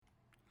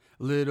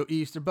Little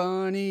Easter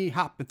bunny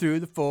hopping through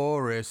the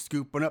forest,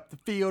 scooping up the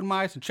field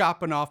mice and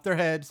chopping off their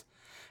heads.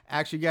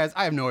 Actually, guys,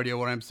 I have no idea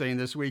what I'm saying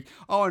this week.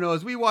 All I know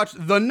is we watched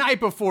the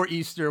night before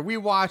Easter. We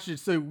watched it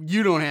so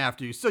you don't have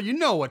to, so you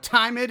know what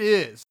time it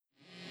is.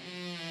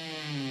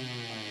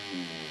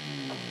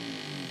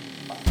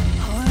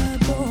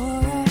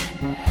 Horror,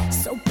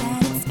 so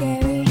bad it's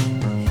scary.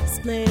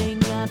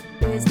 Splitting up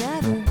is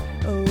never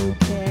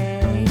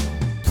okay.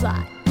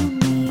 Plot, who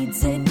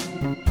needs it?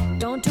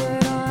 Don't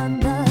turn on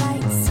the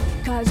lights.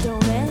 Cars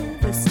don't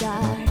ever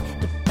start,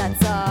 but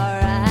that's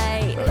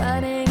alright.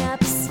 Running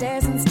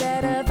upstairs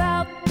instead of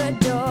out the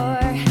door.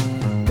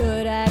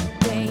 Good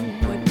acting,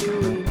 what do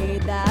we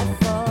need that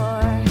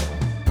for?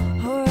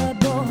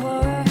 Horrible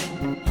horror,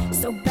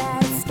 so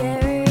bad it's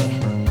scary.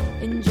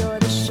 Enjoy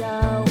the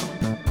show,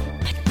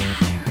 but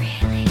not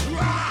really.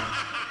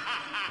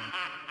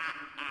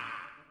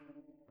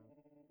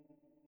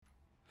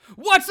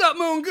 What's up,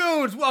 Moon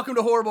Goons? Welcome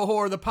to Horrible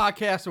Horror, the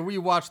podcast where we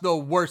watch the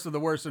worst of the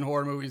worst in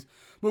horror movies.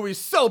 Movies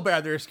so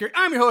bad they're scary.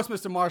 I'm your host,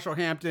 Mr. Marshall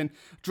Hampton.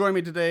 Joining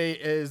me today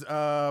is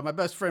my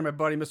best friend, my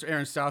buddy, Mr.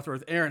 Aaron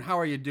Southworth. Aaron, how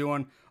are you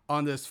doing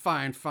on this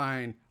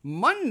fine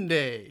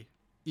Monday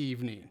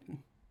evening?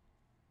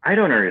 I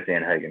don't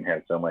understand how you can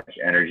have so much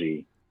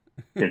energy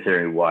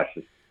considering we watched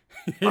this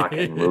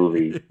fucking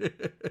movie.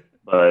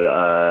 But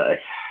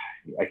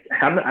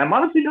I'm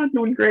honestly not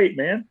doing great,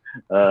 man.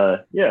 I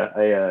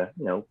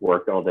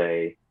worked all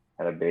day,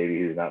 had a baby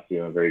who's not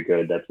feeling very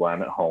good. That's why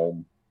I'm at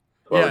home.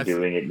 So Yes. I'm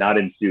doing it not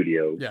in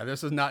studio. Yeah,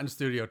 this is not in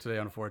studio today,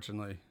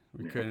 unfortunately.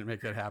 We couldn't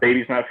make that happen.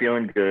 Baby's not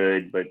feeling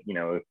good, but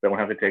if I don't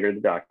have to take her to the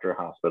doctor or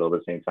hospital at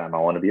the same time, I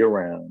want to be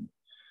around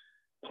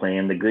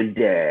playing the good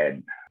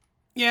dad.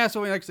 Yeah, so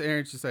like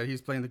Aaron just said,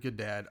 he's playing the good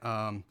dad.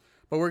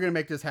 But we're gonna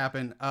make this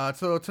happen.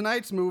 So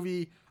tonight's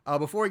movie.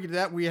 Before we get to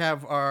that, we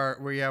have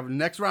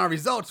next round of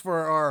results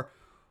for our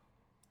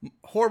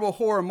Horrible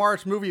Horror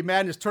March Movie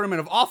Madness Tournament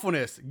of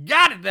Awfulness.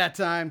 Got it that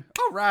time.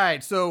 All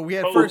right. So we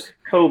had first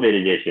COVID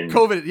edition.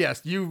 COVID.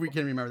 Yes, you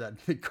can remember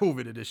that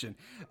COVID edition.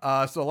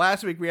 So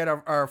last week we had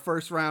our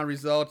first round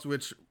results,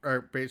 which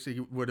are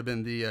basically would have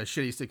been the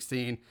shitty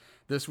 16.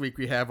 This week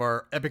we have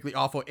our epically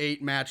awful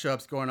 8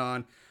 matchups going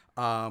on.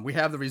 We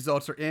have the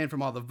results are in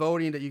from all the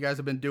voting that you guys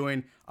have been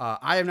doing.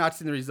 I have not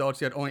seen the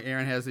results yet. Only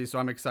Aaron has these, so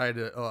I'm excited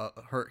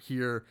to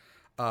hear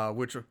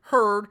which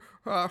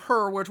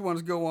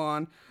ones go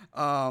on.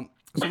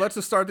 So let's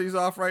just start these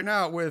off right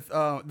now with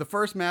the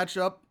first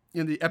matchup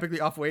in the epically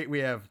awful 8. We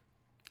have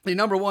the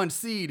number 1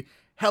 seed,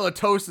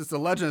 Halitosis, the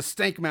Legend of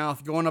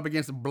Stankmouth, going up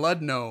against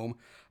Blood Gnome.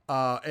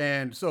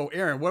 And so,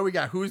 Aaron, what do we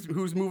got?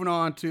 Who's moving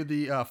on to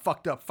the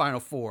fucked up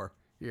Final Four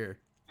here?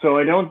 So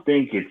I don't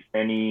think it's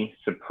any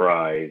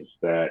surprise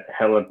that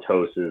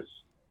Halitosis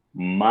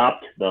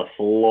mopped the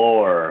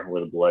floor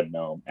with Blood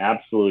Gnome.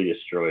 Absolutely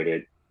destroyed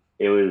it.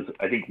 It was,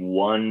 I think,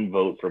 1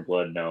 vote for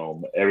Blood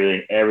Gnome.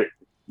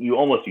 You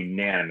almost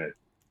unanimous.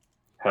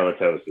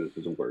 Halitosis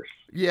is worse.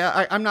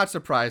 Yeah, I'm not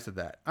surprised at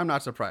that. I'm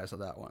not surprised at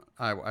that one.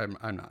 I'm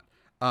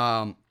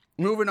not.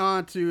 Moving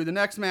on to the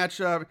next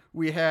matchup,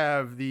 we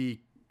have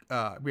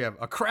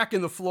a Crack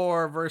in the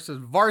Floor versus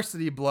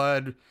Varsity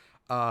Blood.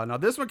 Now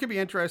this one could be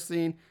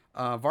interesting.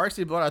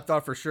 Varsity Blood, I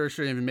thought for sure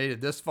shouldn't even made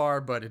it this far,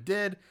 but it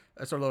did.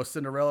 That's our little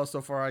Cinderella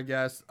so far, I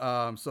guess.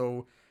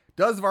 So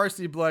does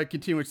Varsity Blood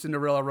continue its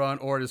Cinderella run,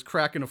 or does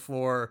Crack in the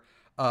Floor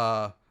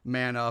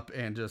man up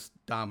and just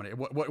dominate?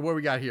 What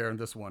we got here in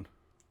this one?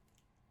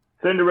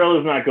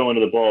 Cinderella's not going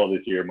to the ball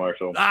this year,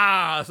 Marshall.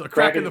 So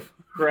Crack in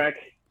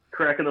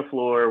the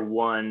Floor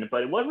won,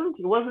 but it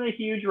wasn't a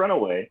huge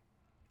runaway.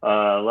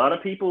 A lot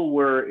of people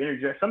were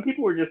some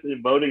people were just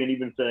voting and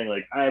even saying,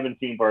 like, I haven't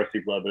seen Varsity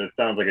Blood, but it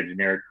sounds like a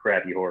generic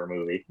crappy horror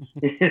movie.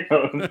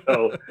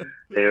 So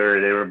they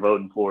were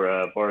voting for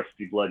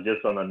Varsity Blood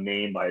just on the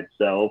name by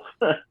itself.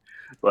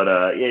 But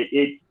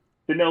it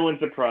to no one's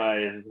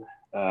surprise,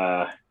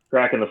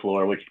 Crack in the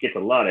Floor, which gets a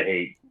lot of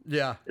hate,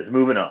 is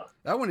moving on.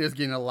 That one is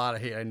getting a lot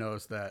of hate. I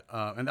noticed that,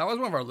 and that was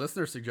one of our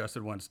listener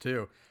suggested ones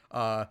too.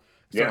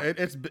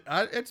 It's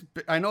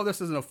I know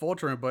this isn't a full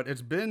tournament, but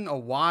it's been a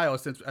while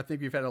since I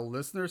think we've had a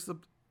listener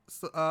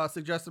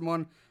suggested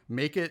one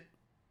make it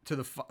to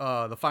the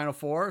Final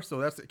Four. So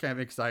that's kind of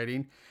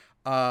exciting.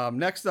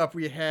 Next up,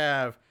 we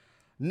have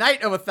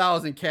Night of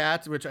 1,000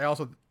 Cats, which I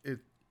also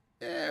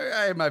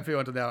I have my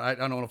feelings on that. I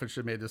don't know if it should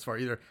have made this far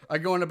either.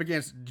 Going up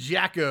against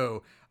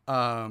Jacko,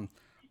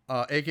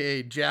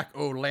 aka Jack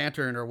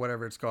O'Lantern or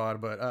whatever it's called.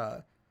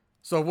 But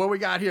so what we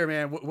got here,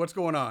 man? What's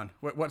going on?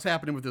 What's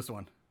happening with this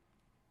one?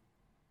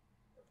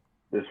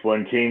 This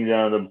one came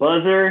down to the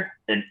buzzer,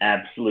 an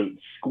absolute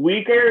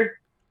squeaker.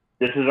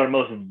 This is our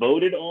most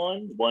voted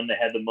on, one that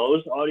had the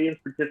most audience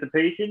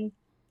participation,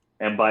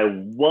 and by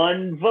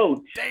 1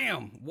 vote.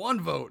 Damn, 1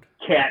 vote.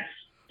 Cats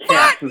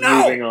is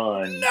moving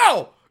on.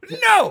 No.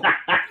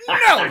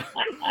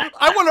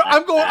 I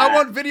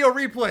want video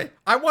replay.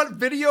 I want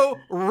video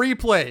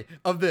replay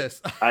of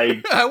this.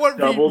 I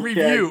want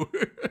review.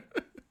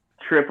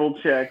 Triple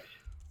checked.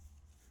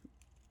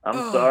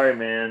 I'm sorry,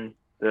 man.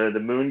 The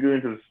Moon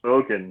Goons have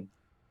spoken.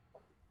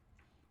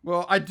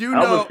 Well, I do I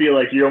know. almost feel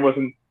like you're almost.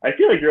 I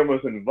feel like you're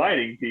almost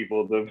inviting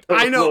people to.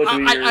 I know. vote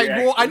with your I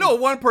reaction. know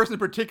one person in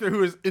particular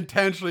who is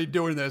intentionally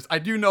doing this. I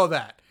do know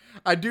that.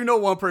 I do know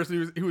one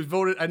person who was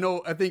voted.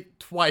 I think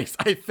twice.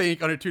 I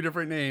think under two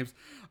different names,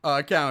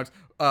 accounts,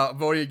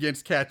 voting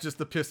against Cats just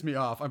to piss me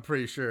off. I'm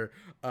pretty sure.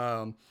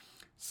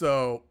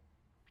 So.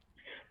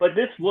 But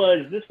this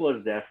was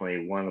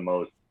definitely one of the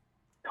most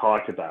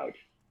talked about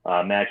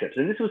matchups,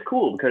 and this was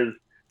cool because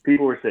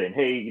people were saying,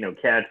 "Hey, you know,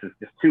 Cats is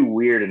just too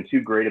weird and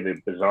too great of a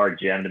bizarre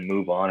gem to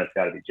move on. It's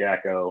got to be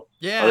Jacko."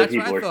 Yeah, other that's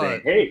people what I are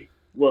saying, thought. "Hey,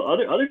 well,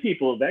 other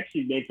people have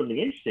actually made something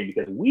interesting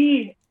because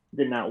we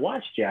did not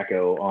watch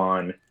Jacko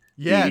on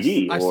Yes,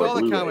 DVD I or saw the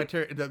Blu-ray."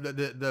 commentary,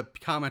 the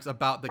comments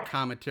about the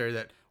commentary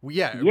that we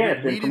Yes, we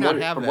and did from not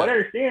what have from that. what I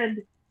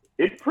understand,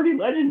 it's pretty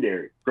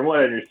legendary. From what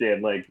I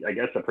understand, like I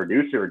guess a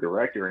producer, or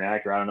director, an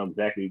actor, I don't know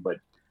exactly, but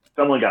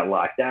someone got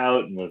locked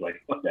out and was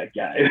like, "Fuck that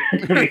guy." I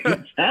mean,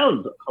 it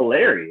sounds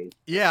hilarious.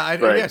 Yeah,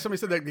 But- yeah. Somebody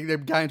said that they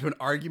got into an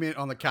argument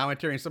on the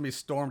commentary and somebody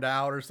stormed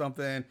out or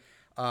something.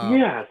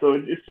 Yeah, so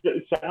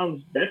it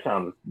sounds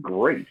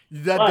great.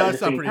 That But at does the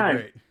sound same pretty time,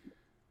 great.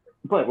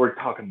 But we're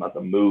talking about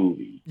the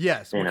movie.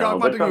 Yes, you we're know, talking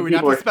but about the some movie, not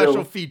people the are special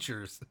still-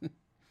 features.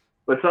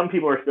 But some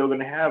people are still going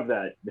to have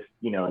that,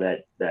 you know,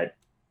 that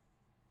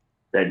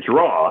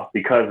draw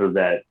because of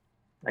that,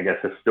 I guess,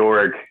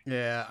 historic.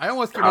 Yeah, I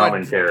almost want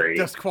Commentary.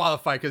 to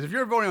disqualify because if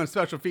you're voting on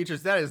special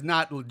features, that is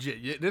not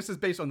legit. This is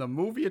based on the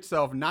movie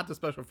itself, not the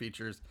special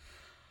features.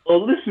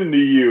 Well, listen to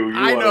you. You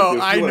I wanna know,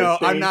 just- I you wanna know.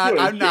 I'm change- not. you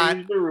wanna I'm not.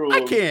 change the rules.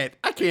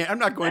 I can't. I'm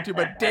not going to.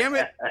 But damn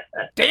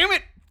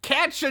it,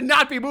 Cats should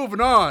not be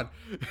moving on.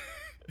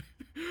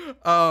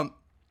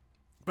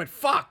 But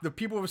fuck, the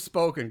people have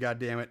spoken. God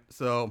damn it.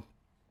 So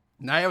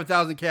now you have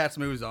 1,000 Cats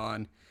moves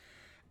on.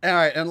 All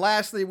right, and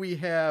lastly we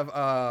have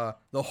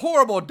the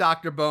horrible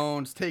Dr.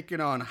 Bones taking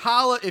on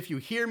Holla If You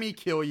Hear Me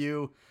Kill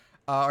You,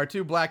 our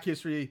two Black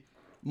History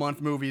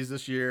Month movies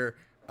this year.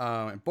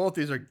 And both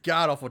these are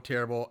god awful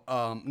terrible.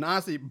 And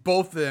honestly,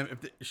 both of them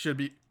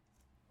should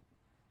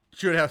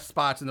have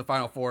spots in the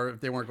Final Four if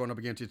they weren't going up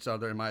against each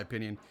other, in my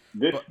opinion.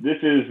 This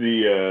is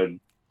the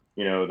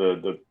you know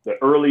the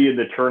early in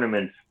the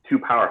tournament, two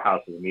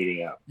powerhouses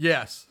meeting up.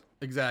 Yes,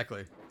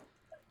 exactly.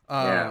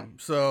 Yeah.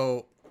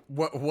 So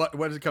what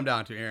does it come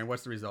down to, Aaron?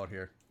 What's the result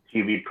here?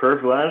 To be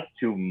perfectly honest,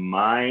 to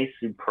my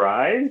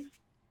surprise,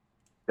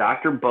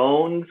 Dr.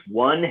 Bones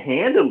won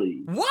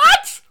handily.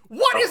 What?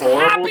 What is A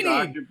horrible happening?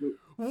 Dr. Bo-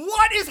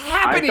 What is I thought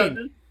happening?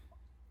 the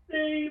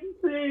same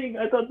thing.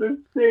 I thought the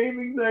same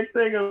exact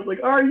thing. I was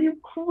like, "Are you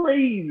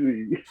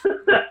crazy?"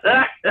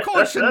 I'm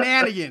calling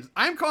shenanigans.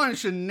 I'm calling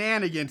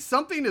shenanigans.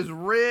 Something is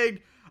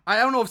rigged. I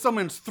don't know if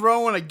someone's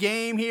throwing a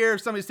game here,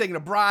 if somebody's taking a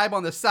bribe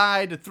on the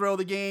side to throw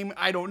the game.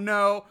 I don't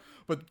know,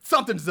 but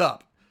something's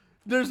up.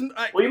 Well,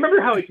 you remember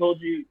how I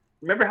told you?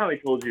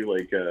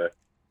 Like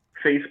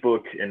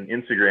Facebook and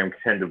Instagram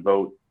tend to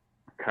vote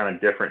kind of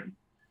different.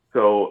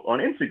 So on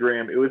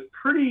Instagram, it was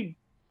pretty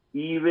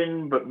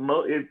even, but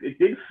it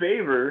did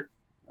favor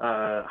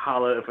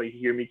Holla If I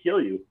Hear Me Kill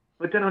You.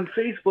 But then on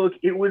Facebook,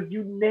 it was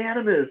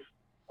unanimous.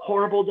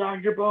 Horrible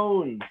Dr.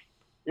 Bones.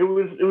 It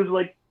was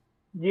like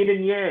yin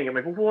and yang. I'm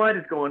like, what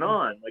is going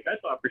on? Like, I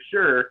thought for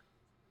sure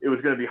it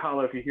was going to be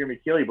Holla If You Hear Me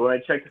Kill You, but when I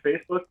checked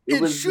Facebook,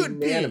 it was should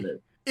unanimous.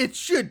 be. It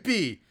should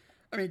be.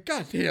 I mean,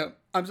 goddamn.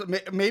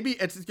 Maybe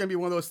it's just gonna be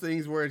one of those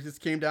things where it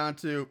just came down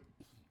to,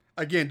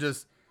 again,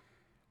 just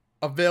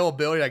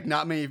availability. Like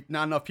not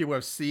enough people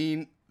have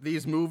seen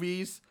these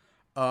movies,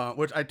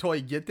 which I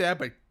totally get that.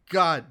 But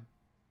god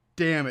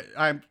damn it,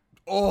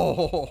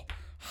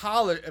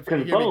 Holler If You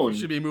Hear Me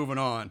should be moving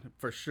on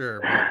for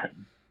sure.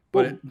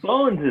 But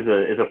Bones is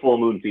a full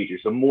moon feature,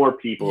 so more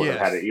people have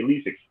had at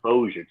least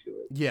exposure to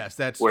it. Yes,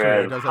 that's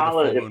Whereas true. Whereas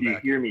Holla If You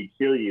Hear Me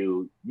Kill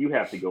You, you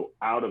have to go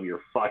out of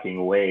your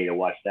fucking way to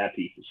watch that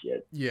piece of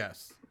shit.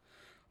 Yes.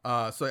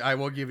 So I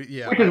will give it,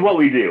 Which is what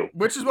we do.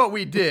 Which is what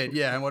we did,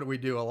 yeah, and what we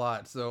do a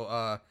lot.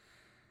 So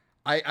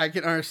I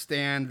can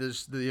understand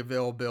the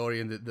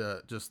availability and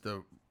the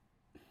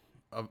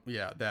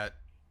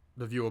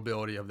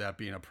viewability of that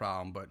being a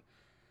problem, but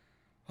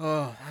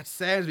that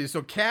saddens me.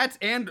 So Cats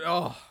and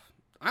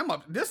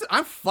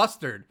I'm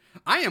flustered.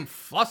 I am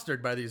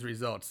flustered by these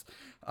results.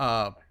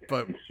 But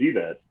I can see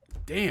that.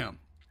 Damn.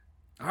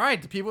 All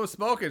right, the people have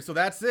spoken. So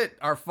that's it.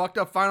 Our fucked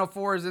up Final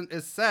Four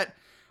is set.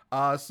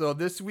 So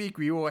this week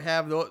we will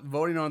have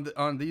voting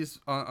on these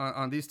two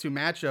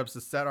matchups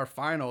to set our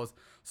finals.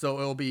 So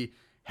it'll be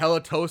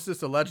Halitosis,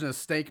 the Legend of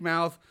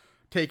Snankemouth,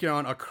 taking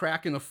on A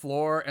Crack in the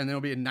Floor, and then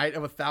it'll be a Night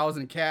of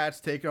 1,000 Cats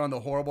taking on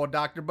the horrible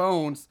Dr.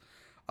 Bones.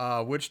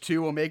 Which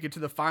two will make it to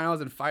the finals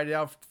and fight it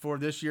out for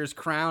this year's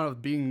crown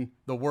of being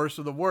the worst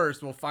of the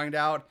worst? We'll find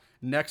out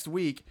next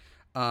week.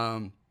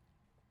 So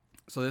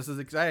this is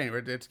exciting.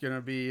 It's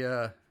gonna be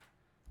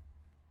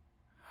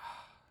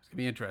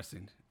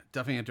interesting.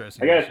 Definitely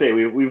interesting. I gotta say,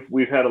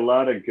 we've had a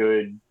lot of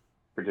good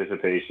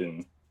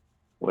participation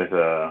with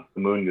the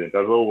Moon Goons. I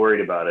was a little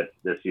worried about it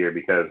this year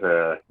because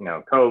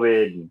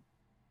COVID. And,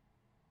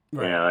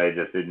 Right. I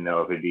just didn't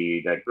know if it'd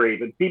be that great.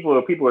 But people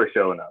are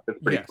showing up.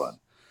 It's pretty fun.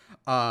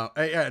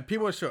 Yeah,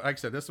 people show. Like I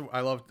said,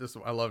 I love this.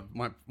 I love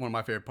one of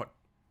my favorite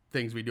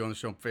things we do on the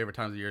show. Favorite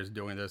times of the year is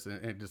doing this,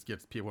 and it just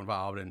gets people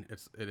involved, and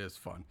it is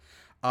fun.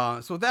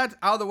 So with that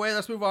out of the way,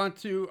 let's move on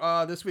to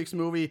this week's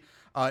movie.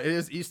 It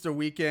is Easter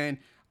weekend.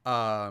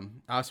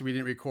 Obviously, we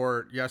didn't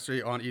record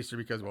yesterday on Easter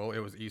because, well, it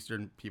was Easter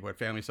and people had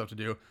family stuff to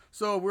do.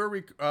 So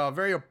we're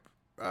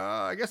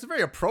I guess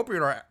very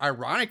appropriate, or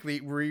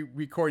ironically, we're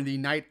recording the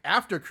night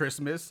after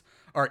Christmas,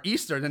 or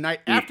Easter, the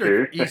night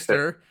after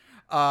Easter,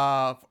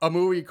 a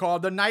movie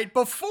called The Night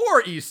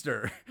Before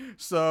Easter.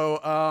 So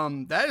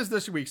that is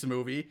this week's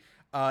movie.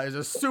 It's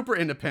a super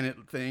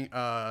independent thing.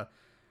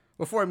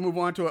 Before I move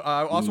on to it,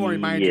 I also want to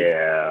remind you.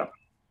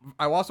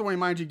 I also want to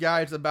remind you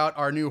guys about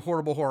our new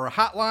Horrible Horror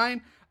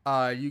Hotline.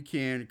 You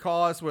can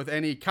call us with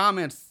any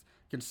comments,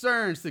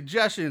 concerns,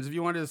 suggestions. If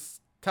you want to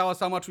tell us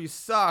how much we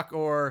suck,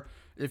 or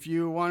if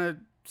you want to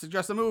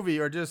suggest a movie,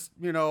 or just,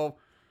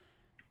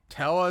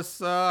 tell us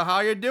how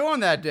you're doing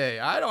that day.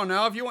 I don't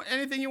know. If you want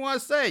anything you want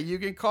to say, you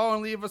can call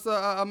and leave us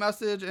a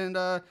message. And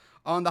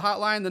on the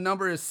hotline, the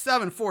number is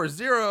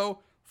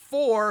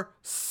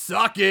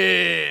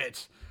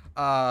 740-4-SUCK-IT.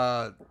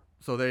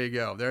 So there you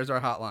go. There's our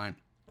hotline.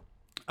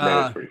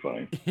 That is pretty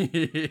funny.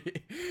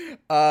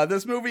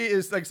 This movie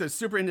is, like I said,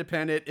 super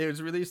independent. It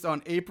was released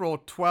on April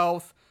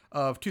 12th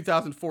of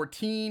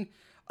 2014.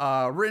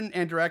 Written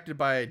and directed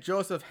by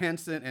Joseph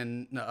Henson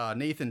and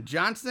Nathan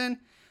Johnson.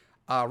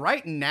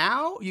 Right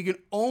now, you can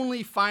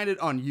only find it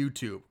on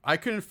YouTube. I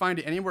couldn't find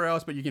it anywhere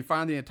else, but you can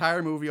find the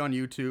entire movie on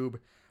YouTube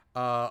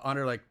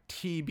under like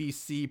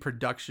TBC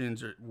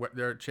Productions or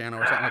their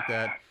channel or something like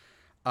that.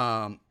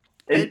 And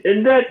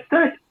that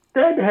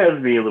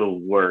has me a little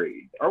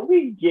worried. Are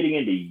we getting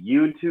into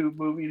YouTube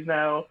movies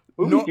now?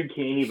 Movies you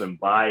can't even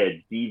buy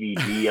a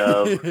DVD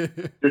of.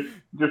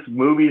 just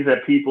movies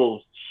that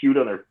people shoot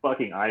on their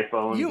fucking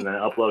iPhones and then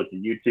upload to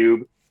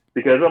YouTube.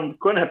 Because I'm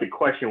going to have to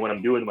question what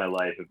I'm doing in my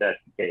life if that's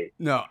the case.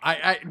 No,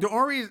 the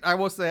only reason I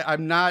will say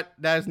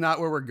that is not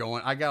where we're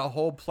going. I got a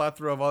whole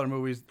plethora of other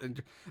movies.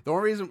 The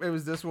only reason it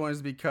was this one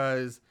is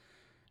because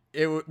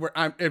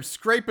I'm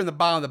scraping the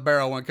bottom of the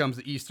barrel when it comes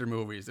to Easter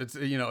movies. It's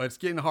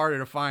getting harder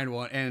to find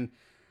one. And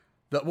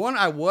the one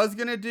I was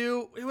going to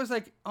do, it was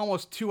like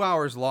almost 2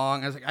 hours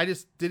long. I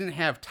just didn't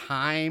have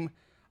time.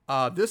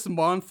 This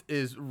month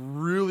is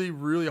really,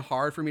 really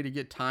hard for me to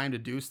get time to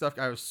do stuff.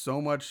 I have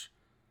so much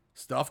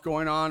stuff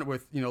going on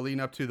with, leading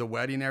up to the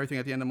wedding and everything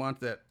at the end of the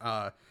month that,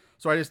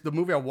 so the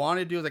movie I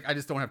wanted to do, I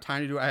just don't have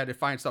time to do it. I had to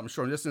find something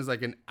short. And this is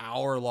like an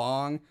hour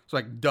long.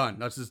 So done.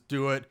 Let's just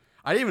do it.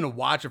 I didn't even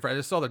watch it. I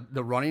just saw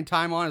the running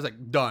time on it. It's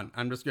done.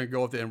 I'm just going to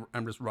go with it and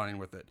I'm just running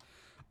with it.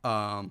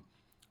 So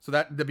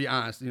that, to be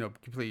honest,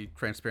 completely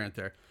transparent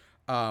there.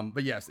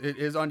 But yes, it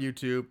is on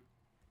YouTube.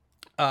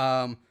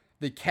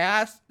 The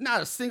cast,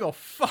 not a single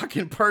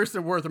fucking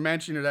person worth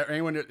mentioning that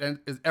anyone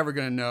is ever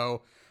going to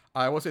know.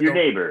 I will say your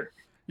neighbor.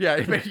 Yeah,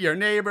 your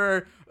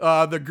neighbor,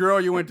 the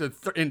girl you went to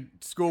in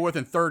school with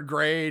in third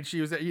grade.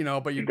 She was, but you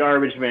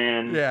garbage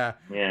man. Yeah.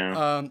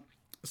 Yeah.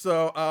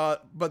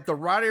 But the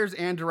writers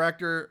and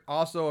director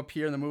also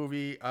appear in the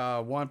movie.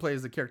 One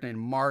plays the character named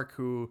Mark,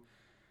 who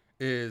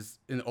is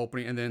in the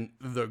opening, and then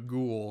the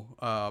Ghoul.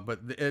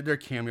 But they're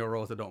cameo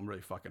roles that don't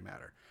really fucking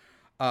matter.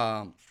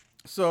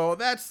 So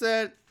that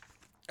said,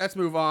 let's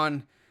move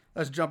on.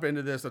 Let's jump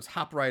into this. Let's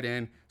hop right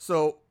in.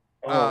 So,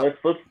 let's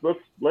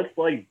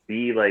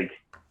be like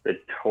the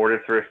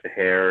tortoise versus the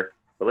hare,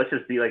 but let's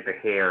just be like the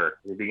hare at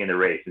the beginning of the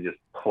race and just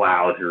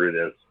plow through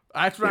this.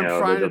 That's what I'm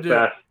trying to do.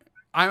 The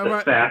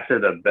faster,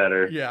 the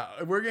better. Yeah,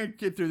 we're going to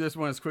get through this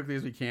one as quickly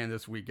as we can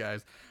this week,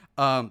 guys.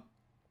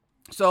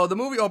 So the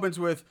movie opens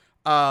with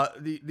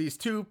these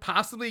two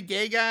possibly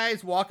gay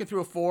guys walking through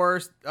a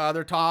forest.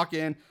 They're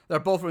talking. They're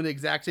both wearing the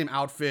exact same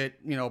outfit,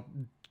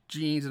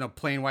 jeans and a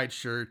plain white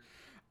shirt.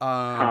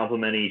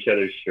 Complimenting each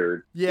other's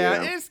shirt.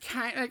 Yeah, it's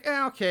kind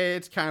of okay.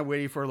 It's kind of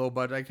witty for a little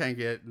bit. I can't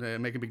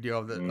make a big deal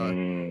of it.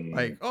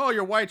 Oh,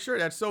 your white shirt,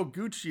 that's so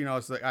Gucci.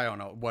 It's like, I don't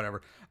know,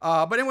 whatever.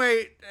 But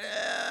anyway,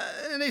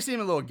 they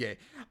seem a little gay.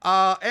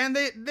 And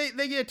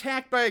they get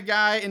attacked by a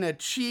guy in a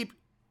cheap,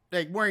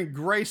 wearing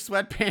gray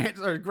sweatpants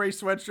or gray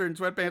sweatshirt and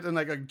sweatpants and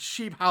a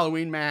cheap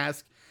Halloween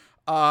mask.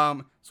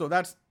 So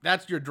that's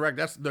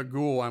the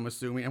Ghoul, I'm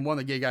assuming. And one of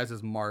the gay guys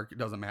is Mark. It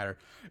doesn't matter.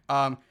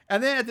 And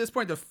then at this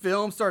point, the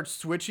film starts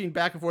switching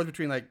back and forth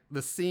between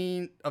the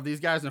scene of these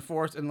guys in the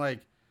forest and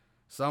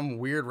some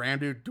weird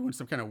random dude doing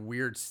some kind of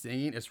weird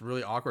singing. It's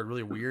really awkward,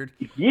 really weird.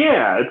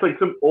 Yeah, it's like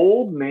some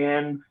old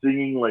man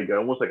singing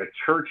almost like a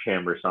church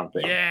hymn or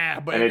something.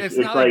 Yeah, but and it's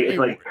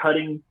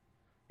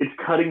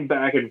cutting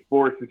back and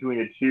forth between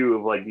the two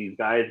of these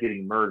guys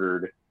getting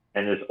murdered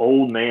and this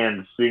old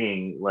man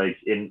singing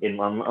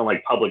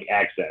on public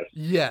access.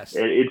 Yes.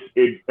 And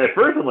it's at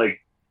first I'm like,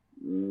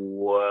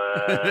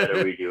 what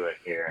are we doing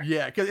here?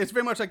 Yeah, because it's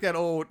very much like that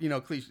old,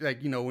 cliche,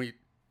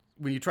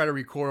 when you try to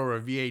record over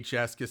a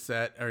VHS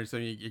cassette or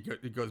something,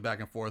 it goes back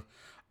and forth.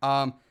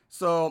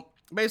 So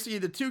basically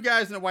the two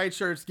guys in the white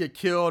shirts get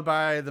killed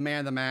by the man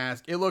in the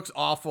mask. It looks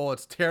awful.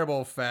 It's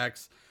terrible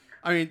effects.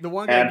 I mean, the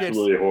one guy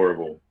Absolutely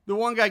horrible. The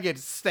one guy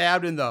gets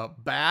stabbed in the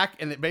back,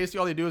 and basically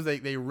all they do is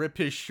they rip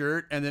his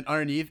shirt, and then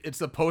underneath it's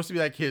supposed to be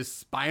like his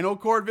spinal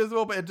cord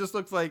visible, but it just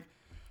looks like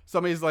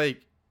somebody's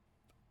like,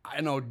 I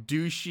don't know,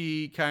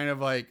 douchey kind of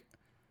like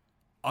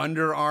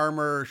Under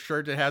Armour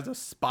shirt that has a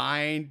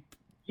spinal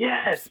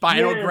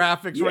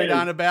graphics right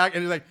down the back,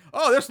 and he's like,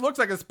 oh, this looks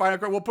like a spinal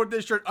cord. We'll put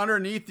this shirt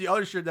underneath the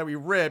other shirt that we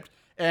ripped,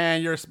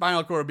 and your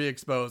spinal cord will be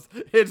exposed.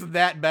 It's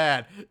that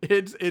bad.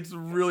 It's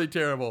really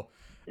terrible.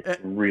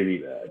 It's really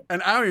bad.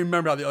 And I don't even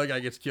remember how the other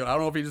guy gets killed. I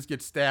don't know if he just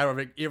gets stabbed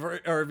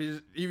or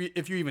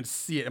if you even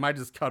see it. It might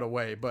just cut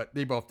away, but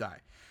they both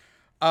die.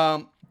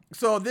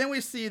 So then we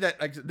see that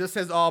like, this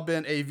has all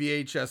been a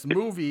VHS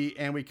movie,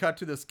 and we cut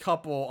to this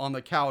couple on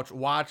the couch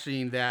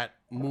watching that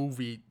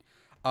movie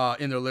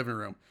in their living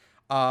room.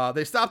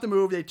 They stop the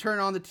movie. They turn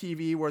on the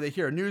TV where they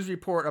hear a news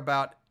report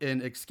about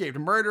an escaped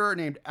murderer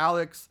named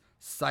Alex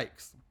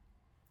Sykes.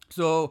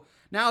 So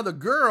now the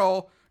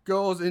girl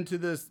goes into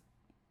this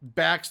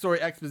backstory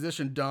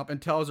exposition dump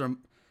and tells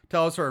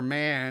her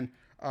man,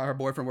 her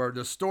boyfriend, where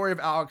the story of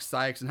Alex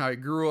Sykes and how he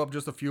grew up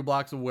just a few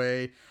blocks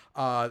away,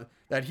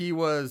 that he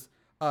was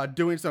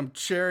doing some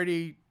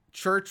charity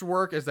church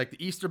work as like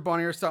the Easter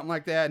Bunny or something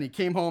like that, and he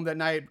came home the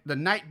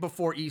night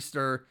before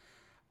Easter,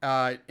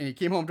 and he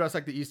came home dressed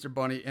like the Easter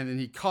Bunny, and then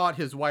he caught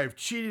his wife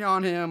cheating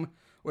on him,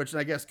 which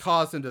I guess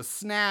caused him to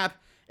snap,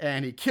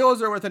 and he kills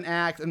her with an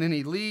axe, and then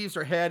he leaves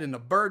her head in the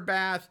bird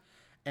bath.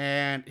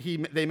 And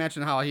they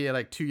mentioned how he had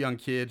like 2 young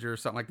kids or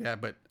something like that,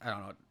 but I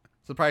don't know.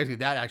 Surprisingly,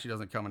 that actually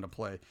doesn't come into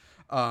play.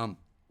 Dude,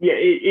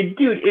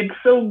 it's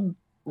so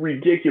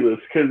ridiculous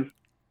because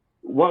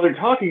while they're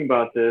talking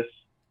about this,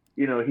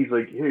 you know, he's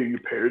like, "Hey, your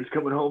parents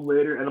coming home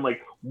later?" And I'm like,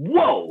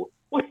 "Whoa,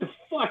 what the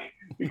fuck?"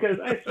 Because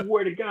I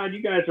swear to God,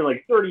 you guys are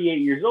like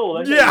 38 years old.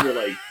 I know you're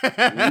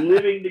like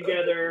living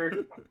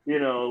together, you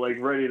know, like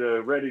ready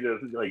to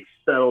like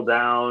settle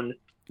down.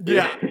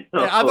 Yeah.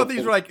 Yeah, I thought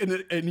these were like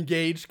an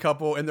engaged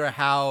couple in their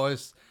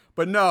house,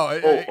 but no.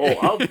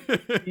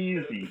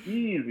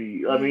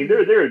 Easy. I mean,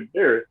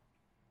 they're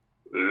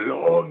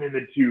long in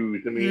the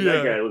tooth. I mean,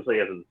 that guy looks like he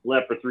hasn't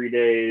slept for 3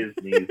 days.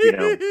 And he's, you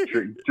know,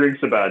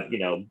 drinks about, you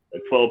know, a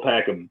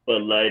 12-pack of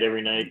Bud Light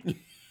every night.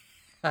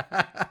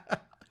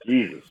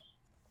 Jesus.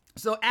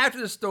 So after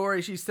the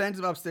story, she sends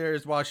him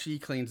upstairs while she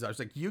cleans up. She's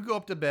like, "You go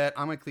up to bed.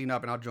 I'm gonna clean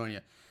up, and I'll join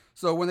you."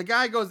 So when the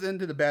guy goes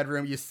into the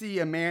bedroom, you see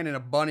a man in a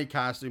bunny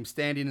costume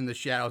standing in the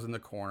shadows in the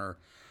corner.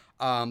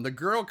 The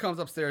girl comes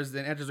upstairs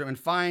and enters the room and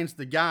finds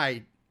the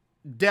guy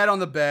dead on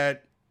the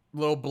bed, a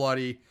little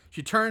bloody.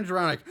 She turns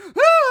around like,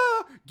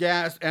 ah!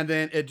 Gasp, and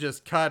then it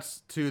just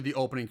cuts to the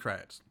opening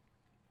credits.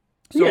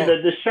 So, yeah,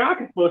 the shock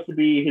is supposed to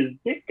be his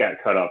dick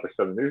got cut off or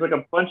something. There's like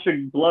a bunch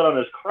of blood on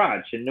his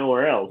crotch and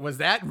nowhere else. Was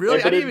that really?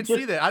 I didn't even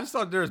see that. I just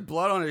thought there was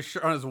blood on his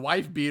shirt, on his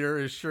wife beater.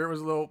 His shirt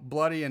was a little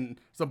bloody and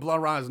some blood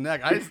around his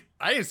neck. I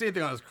didn't see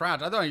anything on his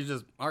crotch. I thought he was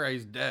just, all right,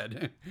 he's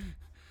dead.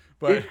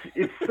 But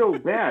it's so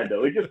bad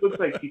though. It just looks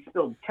like he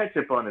spilled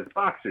ketchup on his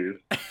boxers.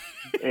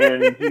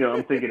 And you know,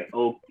 I'm thinking,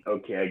 oh,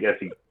 okay, I guess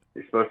he's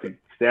supposed to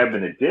stab him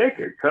in the dick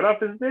or cut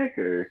off his dick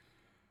or.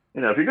 You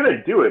know, if you're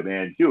gonna do it,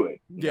 man, do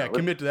it. Yeah,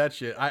 commit to that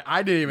shit.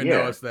 I didn't even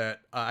notice that.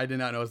 I did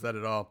not notice that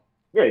at all.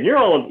 Yeah, you're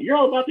all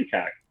about the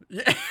cock.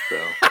 Yeah,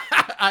 so.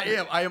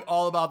 I am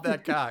all about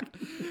that cock.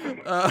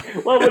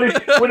 Well,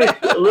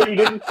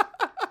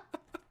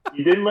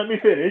 you didn't let me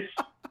finish.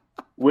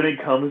 When it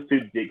comes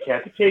to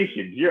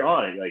decapitations, you're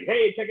on it. You're like,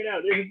 hey, check it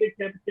out. There's a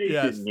decapitation.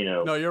 Yes. You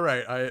know. No, you're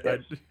right.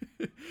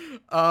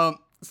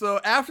 So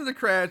after the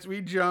credits,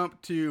 we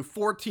jump to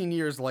 14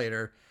 years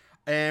later.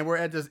 And we're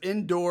at this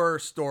indoor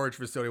storage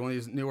facility, one of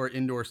these newer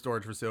indoor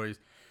storage facilities.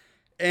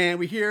 And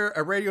we hear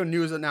a radio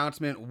news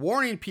announcement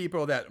warning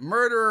people that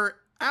murderer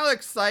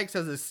Alex Sykes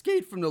has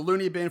escaped from the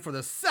loony bin for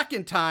the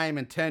second time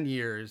in 10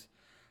 years.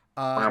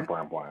 And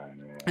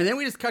then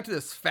we just cut to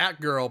this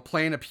fat girl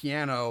playing a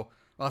piano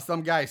while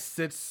some guy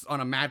sits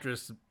on a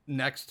mattress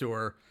next to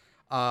her.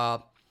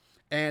 And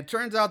it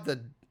turns out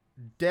the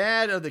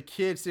dad of the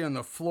kid sitting on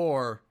the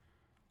floor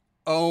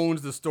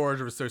owns the storage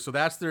facility, so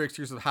that's their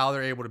excuse of how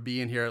they're able to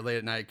be in here late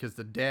at night because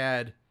the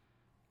dad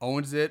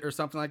owns it or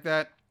something like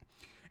that.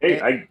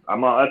 Hey,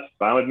 I'm all, that's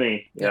fine with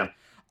me. Yeah.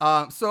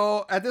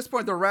 So at this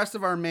point, the rest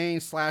of our main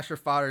slasher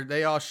fodder,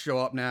 they all show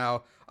up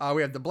now.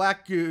 We have the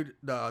black dude,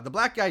 the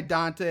black guy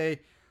Dante,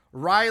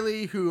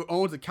 Riley, who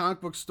owns a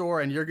comic book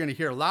store, and you're going to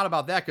hear a lot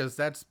about that because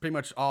that's pretty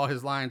much all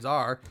his lines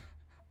are.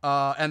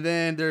 And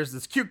then there's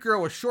this cute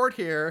girl with short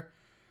hair.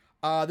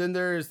 Then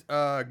there's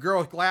a girl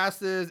with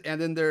glasses, and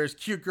then there's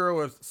cute girl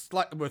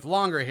with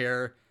longer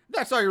hair.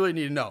 That's all you really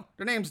need to know.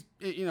 Their names,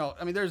 you know,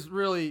 I mean, there's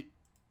really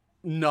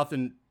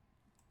nothing.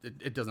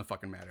 It doesn't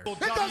fucking matter. It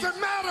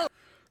doesn't matter.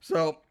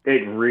 So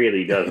it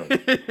really doesn't.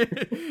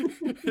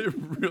 It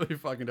really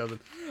fucking doesn't.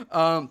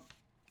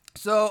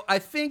 So I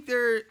think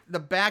the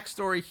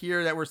backstory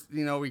here that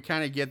we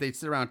kind of get, they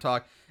sit around and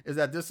talk, is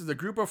that this is a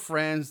group of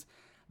friends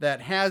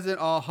that hasn't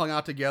all hung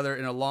out together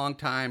in a long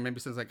time, maybe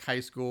since like high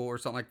school or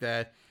something like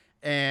that.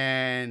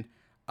 And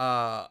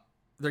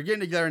they're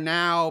getting together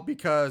now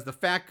because the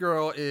fat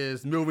girl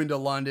is moving to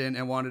London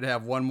and wanted to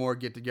have one more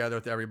get together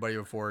with everybody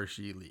before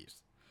she leaves.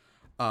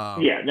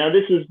 Yeah. Now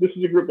this is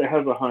a group that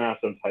hasn't hung out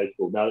since high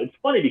school. Now it's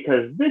funny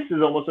because this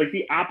is almost like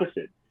the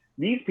opposite.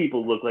 These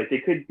people look like they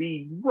could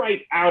be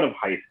right out of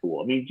high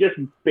school. I mean, just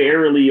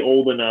barely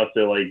old enough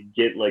to like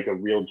get like a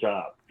real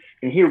job.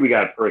 And here we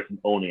got a person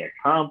owning a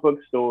comic book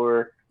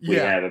store. We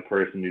have a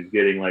person who's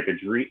getting like a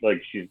dream,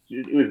 like it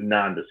was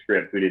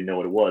nondescript. We didn't know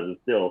what it was.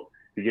 It's still,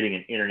 if you're getting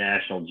an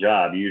international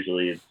job,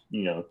 usually it's,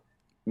 it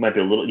might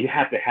be you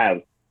have to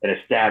have an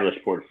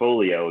established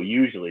portfolio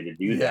usually to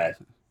do that.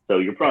 So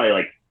you're probably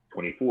like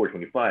 24,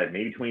 25,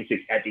 maybe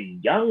 26 at the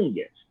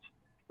youngest,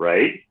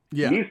 right?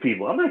 Yeah. These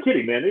people, I'm not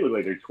kidding, man. They look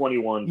like they're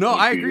 21. No,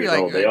 I agree.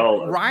 Like they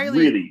all Riley,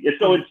 really. It's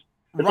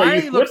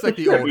Riley like looks like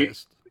the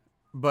oldest,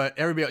 but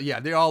everybody,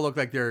 they all look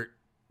like they're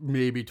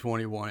maybe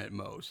 21 at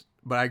most.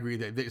 But I agree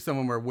that some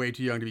of them are way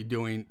too young to be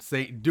doing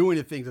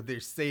the things that they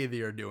say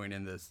they are doing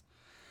in this.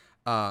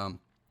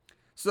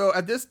 So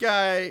at this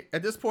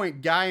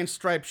point, guy in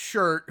striped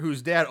shirt,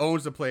 whose dad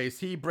owns the place,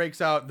 he breaks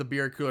out the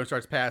beer cooler and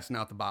starts passing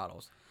out the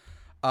bottles.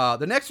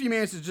 The next few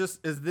minutes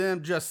is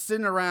them just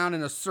sitting around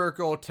in a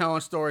circle,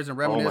 telling stories and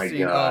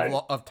reminiscing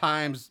of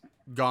times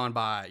gone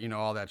by,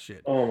 all that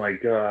shit. Oh my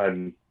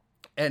God.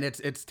 And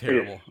it's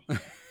terrible. It's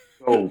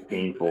so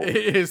painful.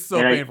 It is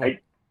so painful.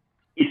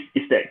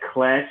 It's that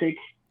classic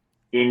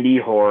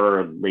indie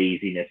horror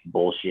laziness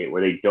bullshit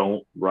where they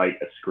don't write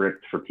a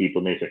script for people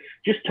and they say,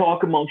 just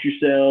talk amongst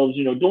yourselves,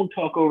 don't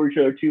talk over each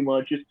other too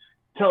much, just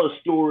tell a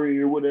story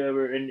or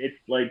whatever. And it's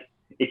like,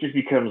 it just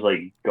becomes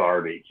like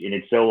garbage, and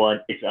it's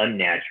it's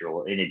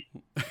unnatural, and it's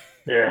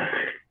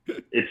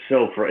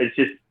so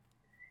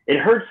it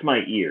hurts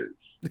my ears.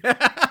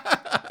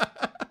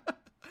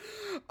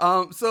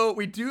 So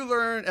we do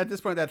learn at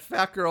this point that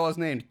fat girl is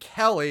named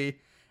Kelly,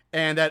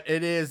 and that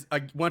it is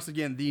once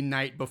again the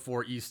night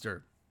before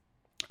Easter,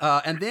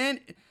 and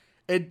then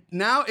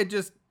it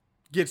just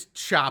gets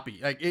choppy.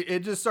 Like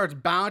it just starts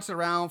bouncing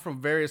around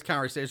from various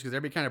conversations because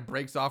everybody kind of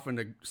breaks off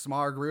into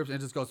smaller groups and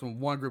it just goes from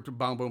one group to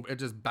boom, boom. It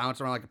just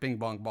bounces around like a ping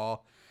pong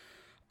ball.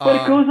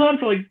 But it goes on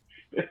for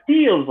it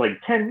feels like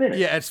 10 minutes.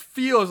 Yeah, it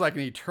feels like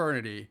an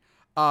eternity.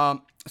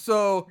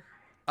 So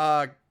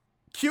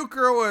cute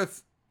girl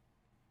with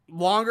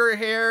longer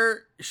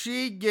hair,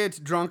 she gets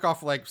drunk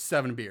off like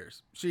 7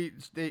 beers. She's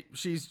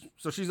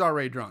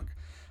already drunk.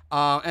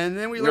 And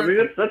then we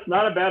learn that's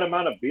not a bad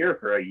amount of beer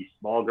for a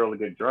small girl to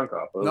get drunk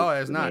off of. No,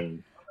 it's not.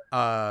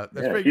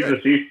 That's pretty good.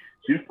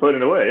 She's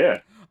putting it away,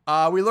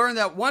 yeah. We learned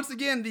that once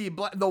again the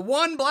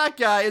one black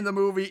guy in the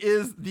movie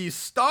is the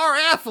star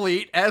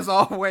athlete as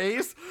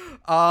always.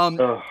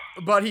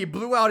 But he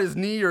blew out his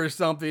knee or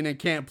something and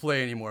can't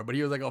play anymore. But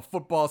he was like a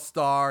football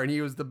star and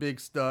he was the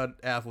big stud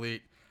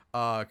athlete.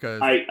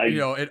 Because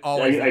it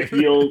always. I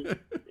feel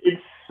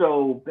it's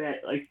so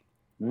bad. Like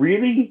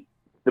really.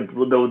 The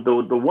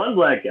one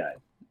black guy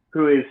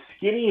who is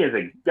skinny as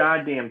a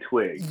goddamn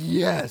twig.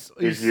 Yes,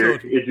 is your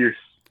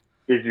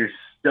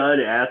stud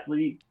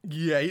athlete.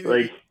 Yeah,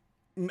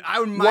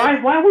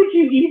 why would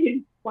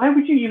you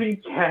even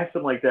cast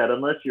him like that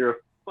unless you're a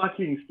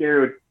fucking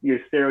you're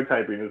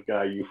stereotyping this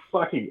guy, you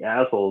fucking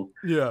assholes.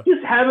 Yeah,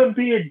 just have him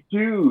be a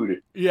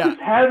dude. Yeah,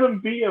 just have him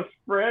be a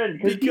friend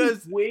because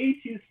he's way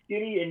too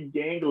skinny and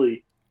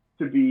gangly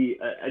to be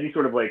any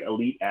sort of like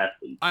elite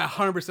athlete. I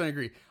 100%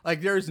 agree.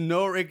 Like there's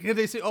no,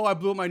 they say, oh, I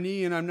blew up my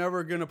knee and I'm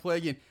never going to play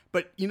again.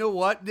 But you know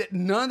what?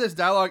 None of this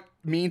dialogue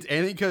means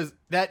anything because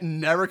that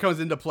never comes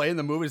into play in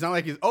the movie. It's not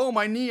like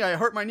my knee, I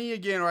hurt my knee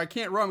again, or I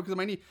can't run because of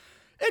my knee.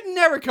 It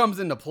never comes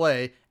into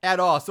play at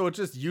all. So it's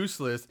just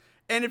useless.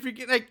 And if you're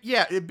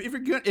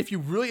if you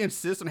really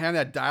insist on having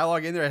that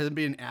dialogue in there as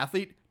being an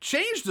athlete,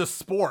 change the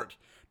sport.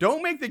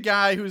 Don't make the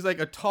guy who's like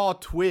a tall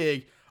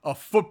twig a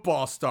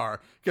football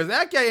star, because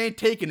that guy ain't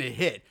taking a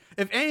hit.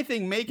 If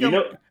anything, make him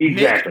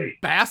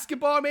make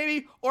basketball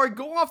maybe, or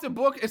go off the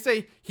book and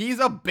say he's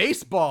a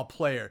baseball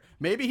player.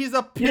 Maybe he's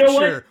a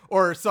pitcher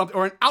or something,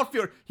 or an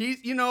outfielder.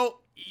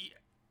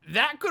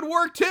 That could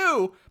work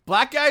too.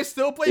 Black guys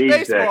still play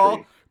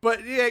baseball, but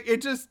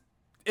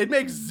it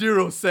makes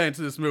zero sense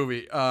in this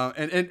movie.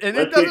 And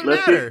it doesn't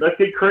matter. Let's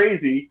get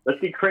crazy. Let's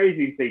get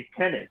crazy and say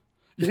tennis.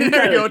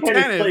 There you go,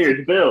 tennis.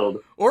 Players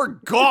build. Or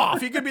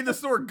golf. He could be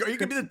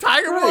the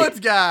Tiger Woods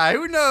guy.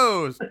 Who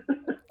knows?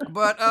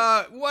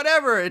 But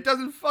whatever. It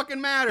doesn't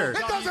fucking matter. It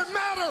doesn't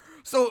matter.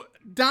 So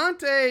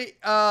Dante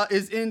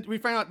we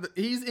find out that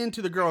he's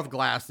into the girl with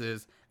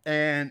glasses,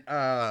 and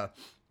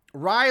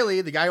Riley,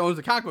 the guy who owns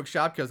the comic book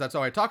shop, because that's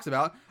all he talks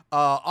about,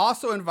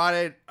 also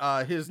invited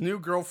his new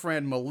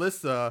girlfriend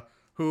Melissa,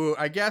 who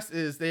I guess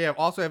they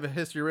also have a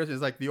history with,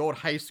 is like the old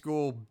high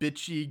school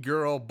bitchy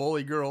girl,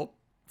 bully girl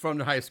from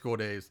the high school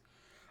days.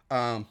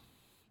 And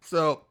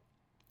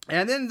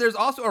then there's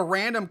also a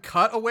random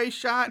cutaway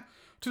shot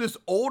to this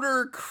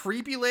older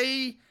creepy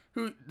lady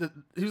who's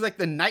like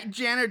the night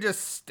janitor,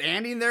 just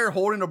standing there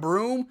holding a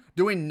broom,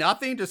 doing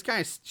nothing.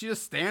 She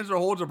just stands there,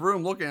 holds a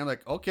broom, looking. I'm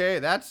like, okay,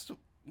 that's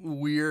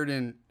weird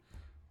and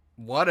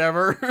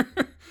whatever.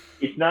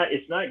 It's not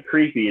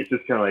creepy. It's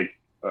just kind of like,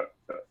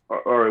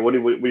 Or what are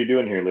you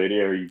doing here,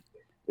 lady?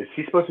 Is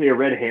she supposed to be a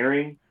red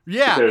herring?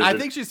 Yeah, Because I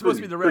think she's supposed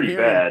to be the red pretty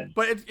herring. bad.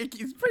 But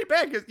it's pretty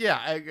bad because,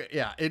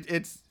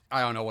 it's,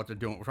 I don't know what they're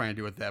doing. We're trying to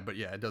do with that, but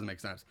yeah, it doesn't make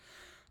sense.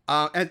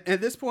 And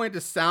at this point,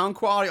 the sound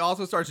quality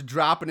also starts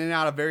dropping in and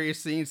out of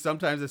various scenes.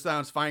 Sometimes it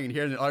sounds fine, you can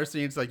hear it. In other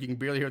scenes, like, you can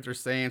barely hear what they're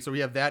saying. So we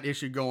have that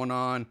issue going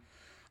on.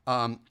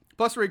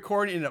 Plus, we're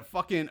recording in a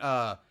fucking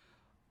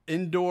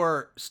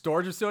indoor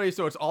storage facility,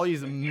 so it's all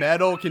these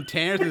metal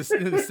containers,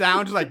 and the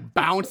sound is like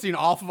bouncing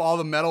off of all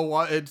the metal.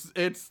 It's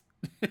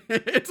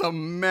it's a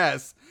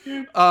mess.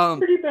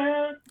 Pretty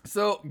bad.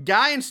 So,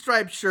 guy in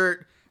striped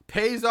shirt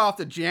pays off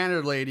the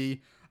janitor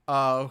lady.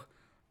 I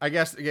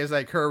guess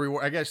like her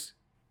reward. I guess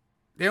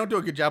they don't do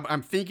a good job.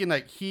 I'm thinking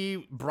like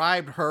he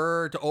bribed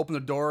her to open the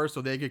door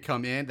so they could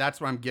come in.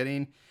 That's what I'm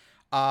getting.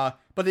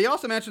 But they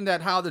also mentioned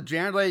that how the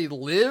janitor lady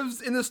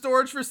lives in the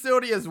storage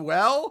facility as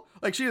well.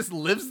 Like, she just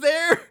lives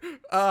there.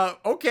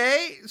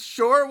 Okay,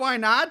 sure, why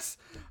not?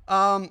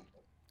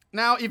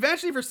 Now,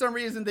 eventually, for some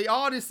reason, they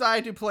all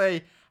decide to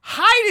play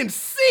hide and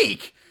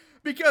seek.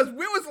 Because when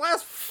was the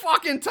last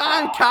fucking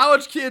time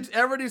college kids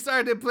ever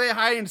decided to play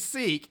hide and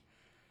seek?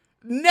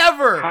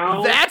 Never.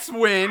 That's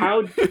when.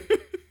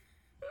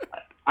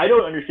 I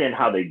don't understand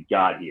how they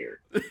got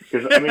here.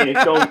 Because I mean,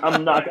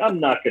 I'm not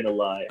gonna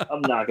lie.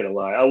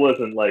 I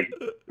wasn't like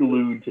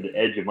glued to the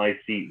edge of my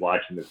seat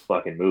watching this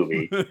fucking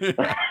movie.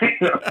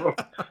 I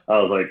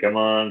was like, come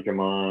on,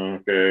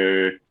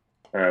 okay.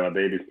 All right, my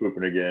baby's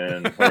pooping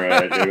again. All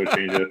right, they go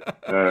change it.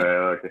 All right,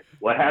 okay.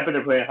 What happened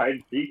to playing hide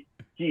and seek?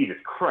 Jesus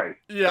Christ.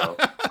 Yeah. So,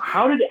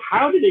 how did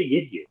they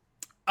get you?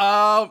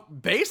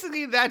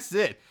 Basically that's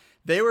it.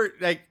 They were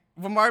like,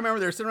 from what I remember,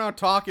 they were sitting around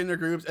talking in their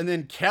groups, and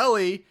then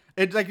Kelly,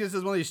 it's like, this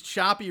is one of these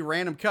choppy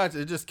random cuts.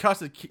 It just cuts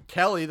to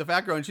Kelly, the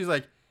fat girl, and she's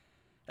like,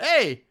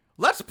 hey,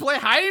 let's play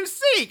hide and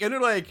seek. And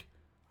they're like,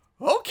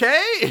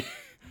 okay,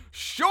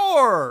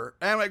 sure.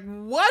 And I'm like,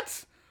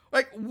 what?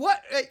 Like,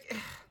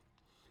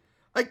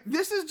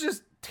 this is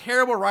just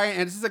terrible writing,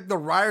 and this is like the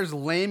writer's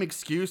lame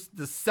excuse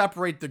to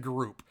separate the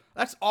group.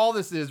 That's all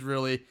this is,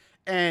 really.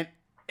 And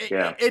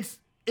it's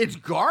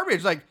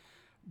garbage. Like,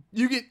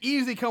 you can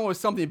easily come up with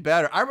something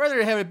better. I'd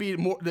rather have it be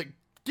more,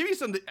 give me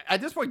something,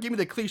 at this point, give me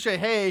the cliche,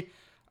 hey,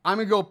 I'm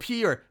going to go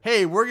pee, or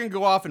hey, we're going to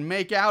go off and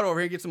make out over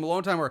here, get some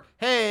alone time, or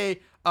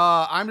hey,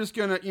 I'm just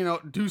going to,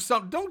 do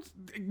something.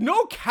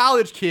 No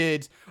college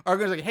kids are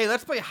going to say, hey,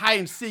 let's play hide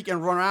and seek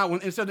and run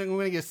around instead of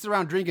going to sit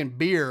around drinking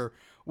beer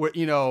with,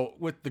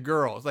 with the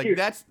girls. Like,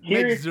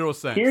 makes zero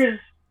sense.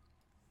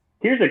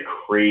 Here's a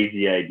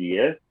crazy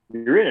idea.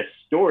 You're in a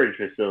storage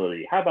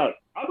facility. How about,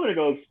 I'm going to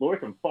go explore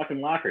some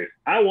fucking lockers.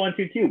 I want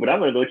to too, but I'm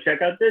going to go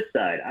check out this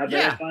side. I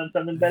better find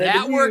something better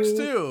that than works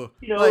you.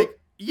 too. Like,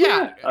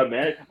 yeah.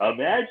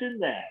 Imagine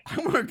that.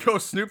 I'm going to go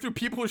snoop through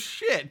people's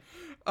shit.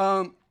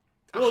 100%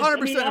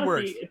 honestly,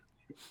 works.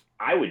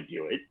 I would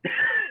do it.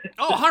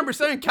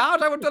 100% in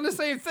college, I would have done the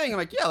same thing. I'm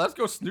like, yeah, let's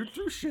go snoop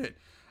through shit.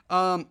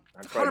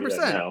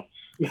 100%.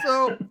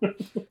 So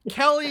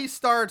Kelly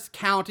starts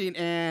counting,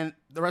 and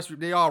the rest of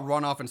they all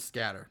run off and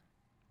scatter.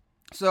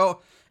 So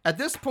at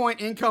this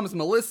point, in comes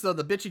Melissa,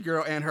 the bitchy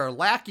girl, and her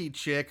lackey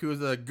chick,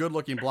 who's a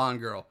good-looking blonde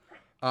girl.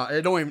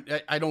 I don't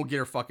get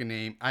her fucking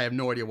name. I have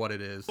no idea what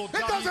it is. It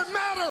doesn't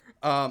matter.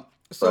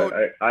 So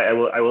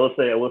I will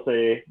say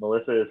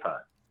Melissa is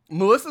hot.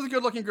 Melissa's a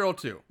good-looking girl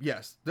too.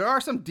 Yes, there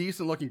are some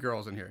decent-looking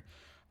girls in here.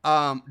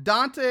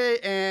 Dante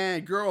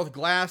and girl with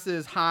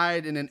glasses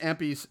hide in an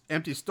empty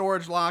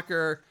storage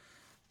locker,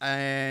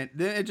 and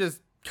then it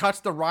just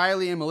cuts to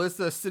Riley and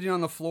Melissa sitting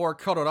on the floor,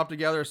 cuddled up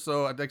together.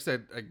 So, like I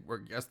said, I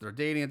guess they're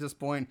dating at this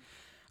point.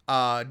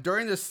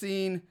 During this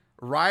scene,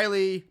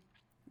 Riley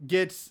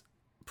gets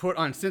put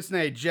on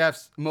Cincinnati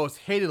Jeff's most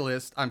hated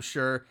list, I'm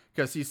sure,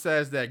 because he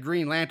says that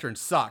Green Lantern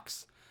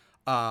sucks.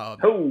 So,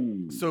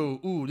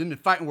 then the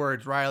fighting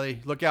words,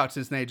 Riley. Look out,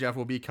 Cincinnati Jeff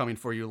will be coming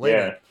for you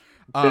later.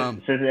 Yeah.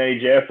 Cincinnati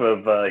Jeff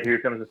of Here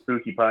Comes the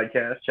Spooky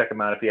podcast. Check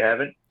him out if you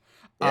haven't.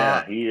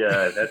 Yeah,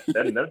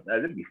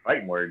 that'd be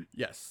fighting words.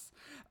 Yes.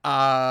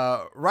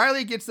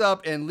 Riley gets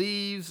up and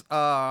leaves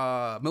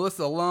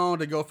Melissa alone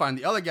to go find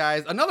the other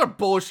guys. Another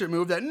bullshit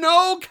move that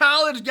no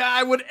college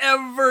guy would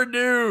ever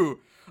do.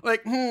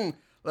 Like,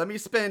 let me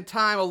spend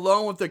time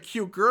alone with a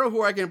cute girl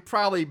who I can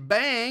probably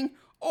bang,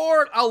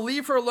 or I'll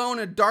leave her alone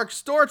in a dark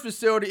storage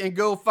facility and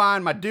go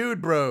find my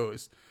dude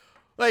bros.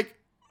 Like,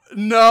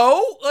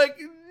 no.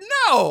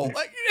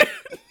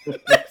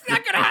 That's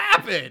not gonna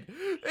happen.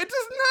 It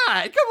does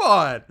not. Come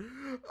on.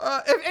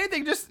 If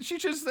anything, she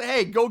should say,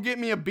 hey, go get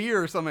me a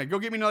beer or something. Go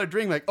get me another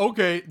drink. Like,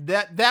 okay,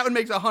 that would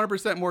make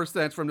 100% more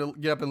sense for him to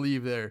get up and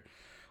leave there.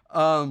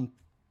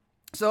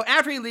 So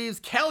after he leaves,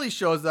 Kelly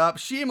shows up.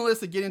 She and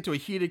Melissa get into a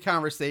heated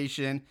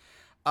conversation.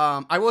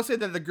 I will say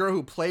that the girl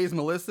who plays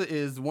Melissa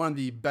is one of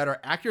the better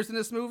actors in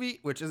this movie,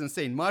 which isn't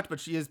saying much, but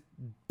she is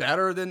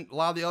better than a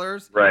lot of the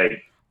others. Right.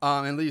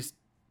 At least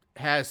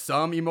has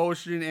some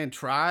emotion and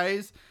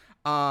tries.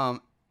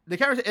 The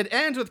conversation, it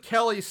ends with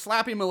Kelly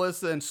slapping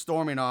Melissa and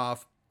storming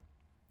off.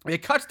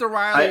 It cuts to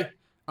Riley.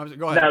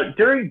 Go ahead. Now,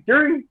 during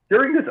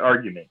this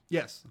argument,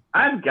 Yes.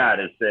 I've got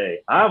to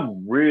say,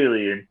 I'm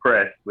really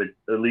impressed with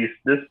at least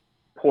this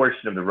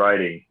portion of the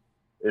writing,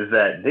 is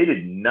that they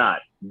did not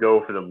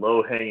go for the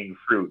low-hanging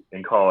fruit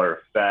and call her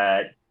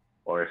fat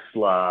or a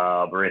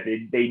slob or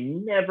anything. They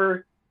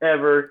never,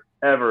 ever,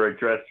 ever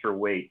addressed her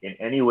weight in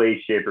any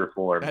way, shape, or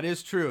form. That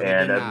is true.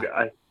 And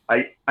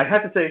I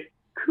have to say,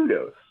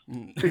 kudos.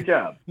 Good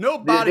job. No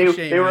body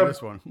shaming in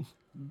this one.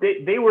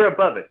 They were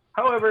above it.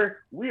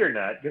 However, we are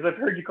not, because I've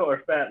heard you call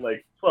her fat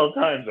like 12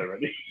 times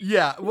already.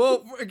 Yeah,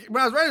 well,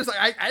 when I was writing, it's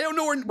like, I don't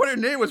know what her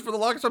name was for the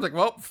longest time. I was like,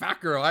 well, fat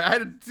girl. I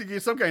had to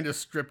get some kind of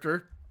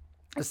descriptor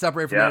to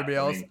separate from everybody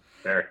else. I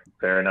mean,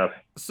 fair enough.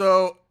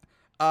 So,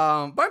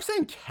 but I'm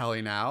saying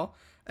Kelly now.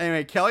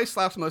 Anyway, Kelly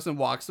slaps Melissa and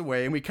walks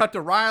away, and we cut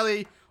to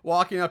Riley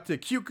walking up to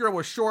cute girl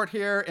with short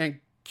hair and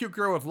cute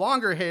girl with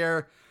longer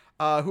hair,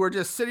 who are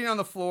just sitting on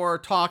the floor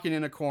talking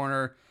in a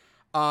corner.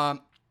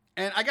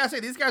 And I gotta say,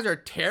 these guys are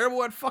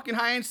terrible at fucking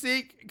hide and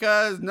seek,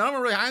 because none of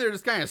them are really hiding. They're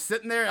just kind of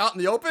sitting there out in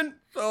the open.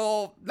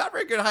 So, not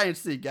very good at hide and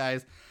seek,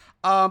 guys.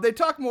 They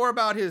talk more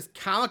about his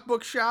comic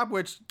book shop,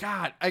 which,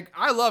 God,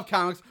 I love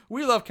comics.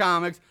 We love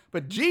comics.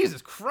 But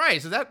Jesus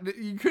Christ,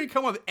 you couldn't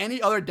come up with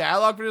any other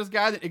dialogue for this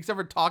guy except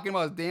for talking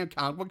about his damn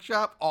comic book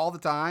shop all the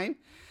time.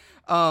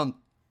 I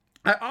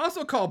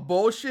also call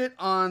bullshit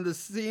on the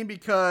scene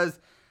because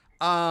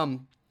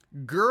cute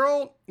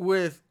girl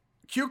with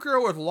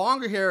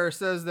longer hair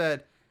says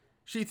that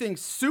she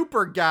thinks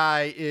Super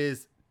Guy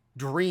is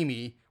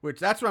dreamy, which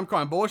that's what I'm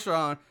calling bullshit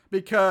on,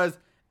 because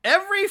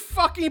every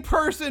fucking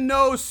person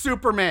knows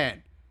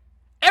Superman.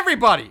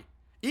 Everybody.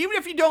 Even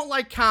if you don't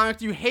like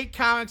comics, you hate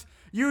comics,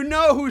 you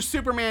know who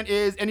Superman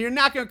is, and you're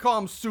not going to call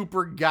him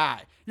Super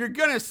Guy. You're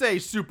going to say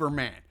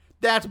Superman.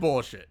 That's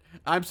bullshit.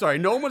 I'm sorry.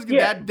 No one's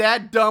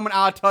that dumb and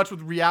out of touch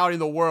with reality in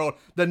the world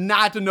than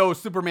not to know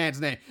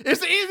Superman's name.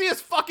 It's the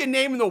easiest fucking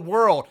name in the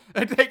world.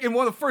 And taking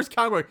one of the first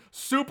comic books,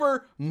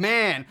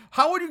 Superman.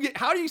 How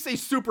do you say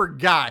Super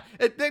Guy?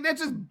 That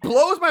just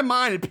blows my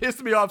mind and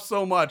pisses me off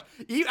so much.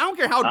 I don't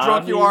care how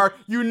drunk you are.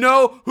 You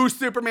know who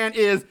Superman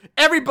is.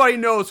 Everybody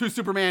knows who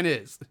Superman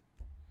is.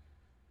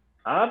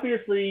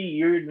 Obviously,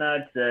 you're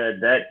not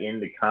that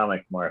into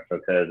comics, Mark,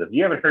 because if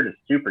you haven't heard of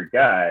Super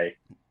Guy,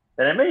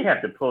 then I may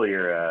have to pull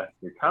your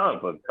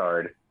comic book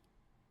card.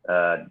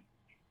 Come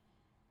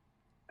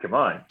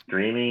on.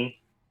 Dreamy,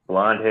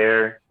 blonde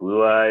hair,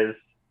 blue eyes,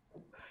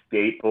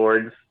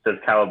 skateboards, says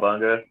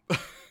Cowabunga.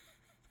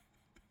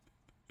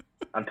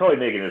 I'm totally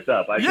making this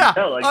up. I can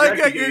tell. Are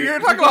you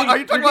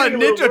talking about a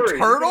Ninja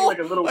Turtle?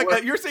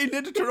 You're saying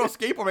Ninja Turtle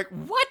skateboard. I'm like,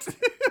 what?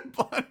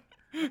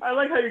 I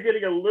like how you're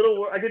getting a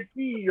little. I can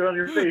see on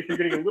your face. You're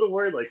getting a little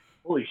worried. Like,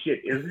 holy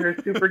shit, is there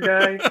a Super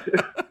Guy?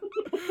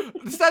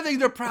 The sad thing,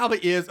 there probably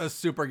is a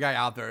Super Guy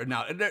out there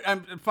now.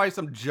 Probably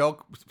some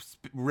joke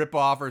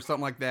ripoff or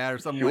something like that, or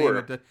something.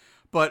 Sure.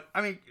 But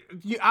I mean,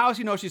 you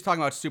obviously know she's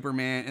talking about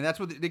Superman, and that's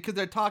what because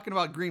they're talking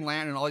about Green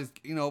Lantern and all these.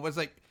 It's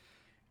like,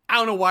 I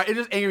don't know why it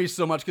just angers me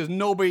so much because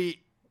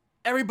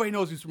everybody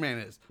knows who Superman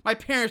is. My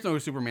parents know who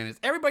Superman is.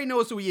 Everybody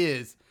knows who he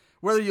is,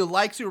 whether you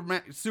like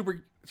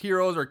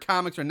superheroes or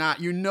comics or not.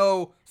 You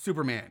know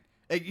Superman.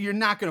 You're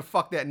not gonna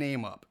fuck that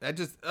name up. I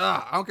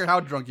don't care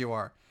how drunk you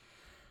are.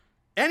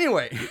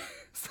 Anyway,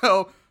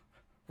 so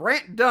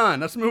rant done.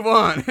 Let's move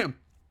on.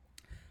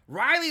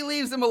 Riley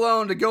leaves them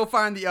alone to go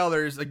find the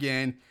others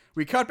again.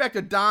 We cut back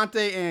to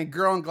Dante and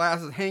Girl in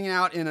Glasses hanging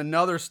out in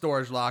another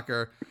storage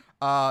locker.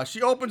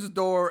 She opens the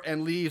door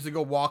and leaves to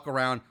go walk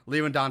around,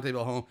 leaving Dante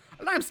home.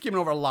 And I'm skimming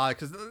over a lot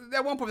because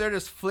at one point they're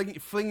just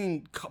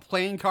flinging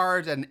playing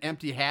cards at an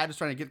empty hat, just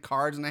trying to get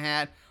cards in the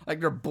hat. Like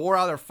they're bored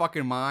out of their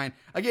fucking mind.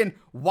 Again,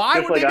 why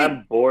just would like they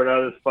I'm bored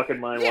out of this fucking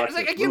mind watching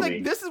this movie.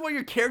 Like this is what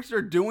your characters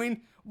are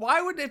doing.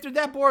 Why would if they're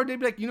that bored, they'd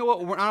be like, you know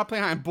what, we're not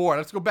playing. I'm bored.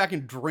 Let's go back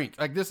and drink.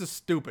 Like this is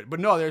stupid. But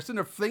no, they're sitting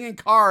there flinging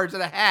cards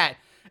at a hat,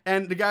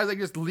 and the guy's like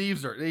just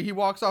leaves her. He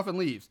walks off and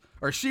leaves,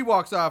 or she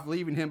walks off,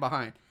 leaving him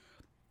behind.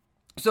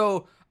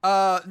 So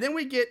then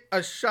we get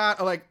a shot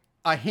of like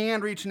a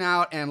hand reaching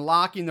out and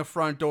locking the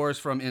front doors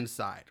from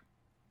inside,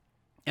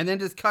 and then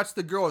just cuts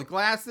the girl with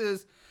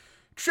glasses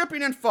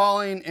tripping and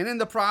falling, and in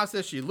the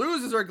process she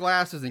loses her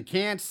glasses and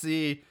can't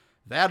see.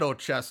 That old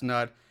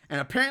chestnut. And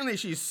apparently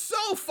she's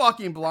so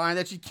fucking blind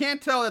that she can't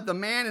tell that the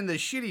man in the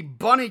shitty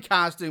bunny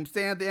costume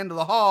standing at the end of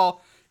the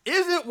hall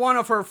isn't one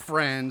of her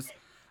friends.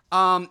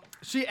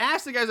 She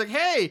asks the guys like,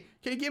 hey,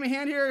 can you give me a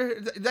hand here?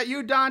 Is that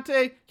you,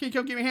 Dante? Can you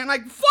come give me a hand?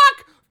 Like,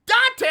 fuck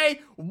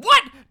Dante.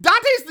 What?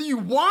 Dante's the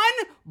one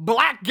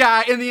black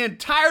guy in the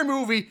entire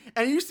movie,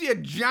 and you see a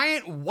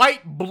giant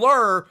white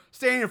blur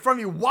standing in front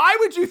of you. Why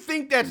would you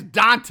think that's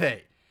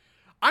Dante?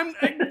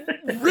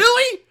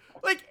 Really?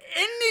 Like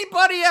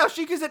anybody else,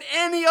 she could have said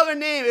any other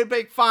name. It'd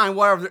be fine,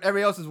 whatever.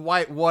 Everybody else is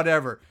white,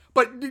 whatever.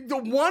 But the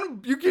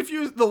one, you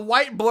confuse the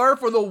white blur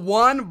for the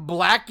one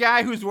black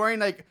guy who's wearing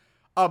like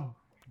a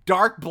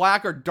dark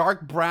black or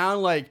dark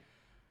brown, like,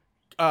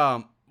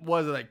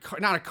 was it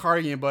like, not a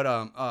cardigan, but,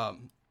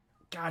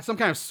 God, some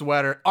kind of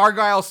sweater,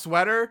 Argyle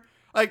sweater.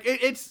 Like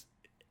it's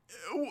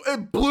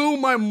it blew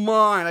my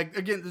mind. Like,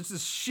 again, this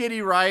is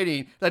shitty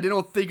writing that they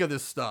don't think of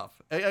this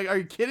stuff. Are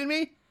you kidding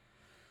me?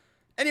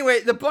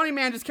 Anyway, the Bunny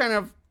Man just kind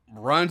of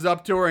runs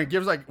up to her and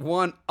gives like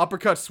one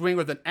uppercut swing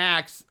with an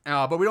axe,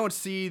 but we don't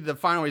see the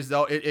final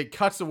result. It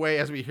cuts away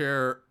as we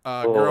hear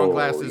Girl in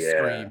Glasses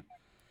scream.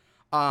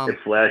 It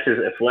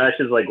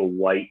flashes like a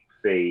white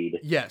fade.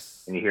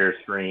 Yes. And you hear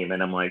a scream,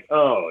 and I'm like,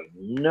 oh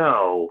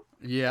no.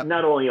 Yeah.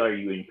 Not only are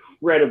you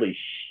incredibly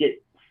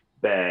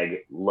shitbag,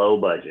 low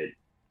budget,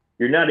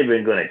 you're not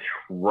even going to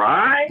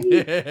try.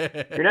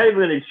 You're not even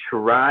going to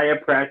try a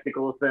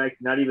practical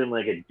effect. Not even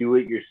like a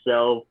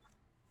do-it-yourself,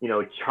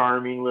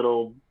 charming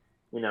little,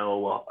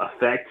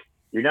 effect.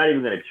 You're not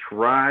even going to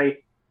try.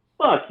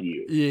 Fuck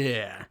you.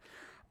 Yeah.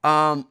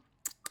 And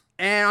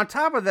on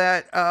top of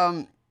that,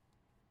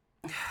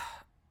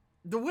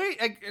 the way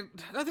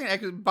nothing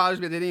that bothers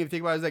me that they didn't even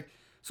think about is like,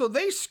 so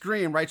they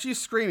scream, right? She's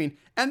screaming,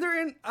 and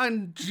they're in a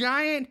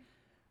giant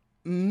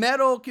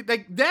metal,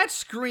 like that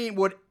scream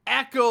would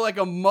echo like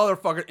a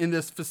motherfucker in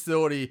this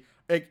facility.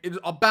 Like, it's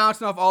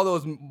bouncing off all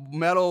those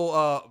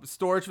metal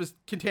storage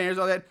containers,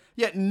 all that.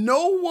 Yet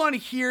no one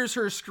hears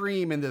her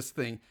scream in this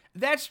thing.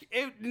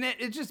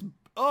 It just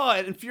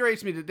it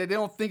infuriates me that they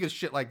don't think of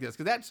shit like this,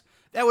 because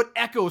that would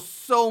echo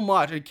so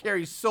much and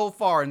carry so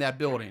far in that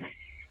building.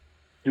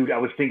 Dude, I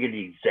was thinking the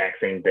exact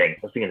same thing. I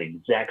was thinking the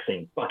exact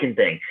same fucking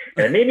thing.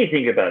 And it made me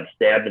think about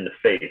Stabbed in the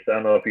Face. I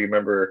don't know if you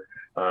remember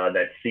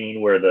that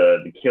scene where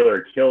the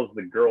killer kills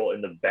the girl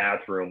in the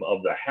bathroom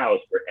of the house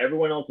where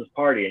everyone else is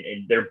partying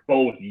and they're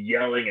both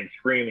yelling and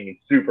screaming and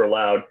super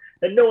loud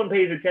and no one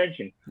pays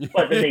attention.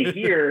 But then they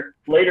hear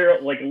later,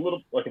 like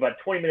about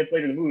 20 minutes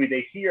later in the movie,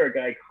 they hear a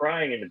guy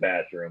crying in the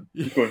bathroom.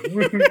 He goes,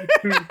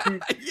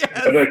 Yes.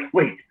 I'm like,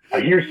 wait,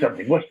 I hear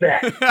something. What's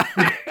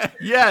that?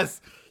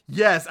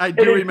 Yes, I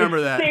do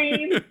remember that.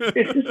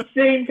 It's the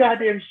same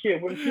goddamn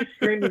shit. When she's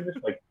screaming,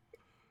 just like,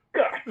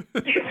 God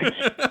damn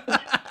it.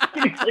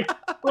 Like,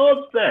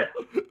 so upset.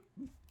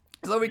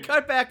 So we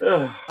cut back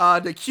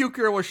to cute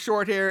girl with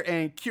short hair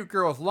and cute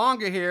girl with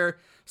longer hair,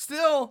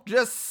 still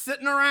just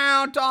sitting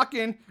around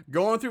talking,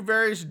 going through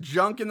various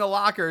junk in the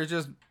lockers,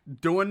 just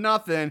doing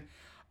nothing.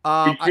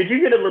 Did you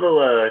get a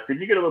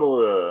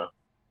little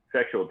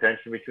sexual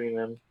tension between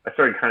them? I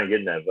started kind of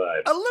getting that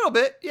vibe. A little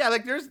bit, yeah.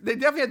 Like they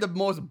definitely had the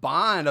most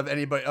bond of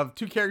anybody of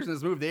two characters in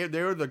this movie.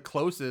 They were the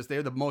closest. They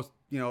were the most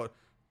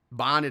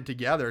bonded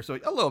together. So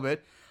a little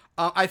bit.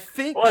 I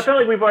think. Well, I felt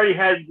like we've already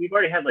had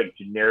like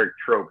generic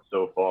tropes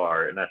so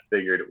far, and I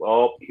figured,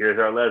 well, here's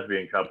our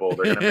lesbian couple.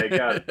 They're gonna make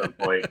out at some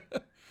point.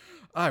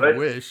 I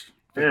wish.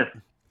 Yeah.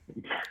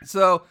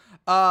 So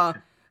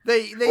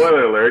they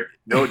spoiler alert.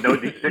 No,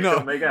 these chicks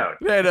don't make out.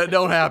 That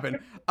don't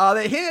happen.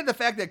 They hinted at the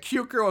fact that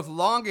cute girl with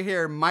longer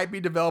hair might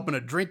be developing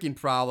a drinking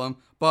problem,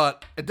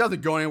 but it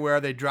doesn't go anywhere.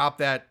 They drop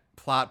that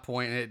plot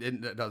point,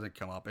 and it doesn't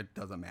come up. It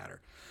doesn't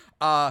matter.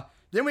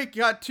 Then we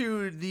got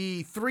to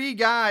the three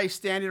guys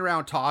standing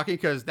around talking,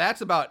 because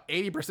that's about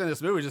 80% of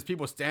this movie is just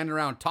people standing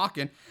around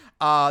talking.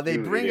 They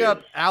bring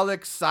up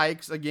Alex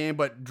Sykes again,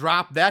 but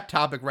drop that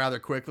topic rather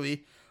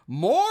quickly.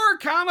 More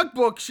comic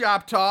book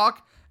shop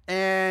talk.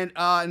 And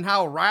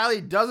how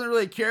Riley doesn't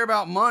really care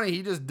about money.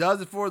 He just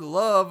does it for the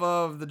love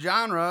of the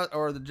genre,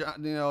 or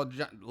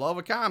the love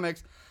of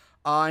comics.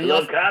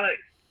 Love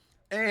comics.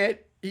 And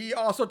he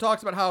also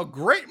talks about how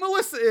great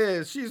Melissa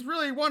is. She's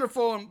really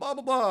wonderful and blah,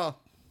 blah, blah.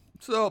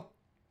 So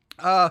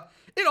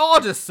it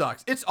all just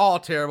sucks. It's all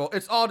terrible.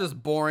 It's all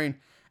just boring.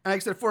 And like I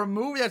said, for a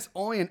movie that's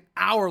only an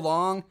hour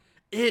long,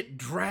 it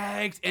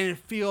drags and it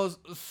feels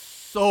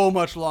so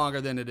much longer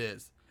than it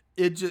is.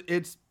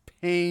 It's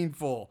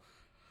painful.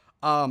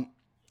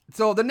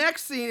 So the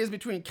next scene is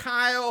between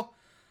Kyle,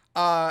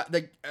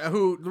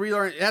 who we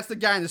learn that's the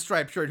guy in the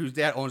striped shirt whose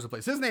dad owns the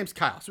place. His name's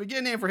Kyle, so we get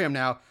a name for him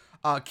now.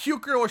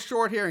 Cute girl with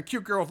short hair and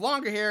cute girl with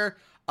longer hair.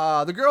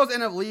 The girls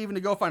end up leaving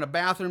to go find a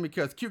bathroom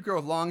because cute girl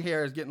with long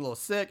hair is getting a little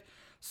sick.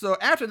 So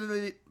after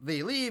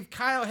they leave,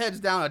 Kyle heads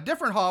down a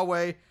different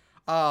hallway.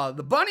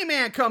 The Bunny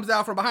Man comes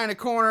out from behind a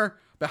corner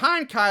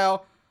behind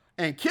Kyle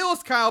and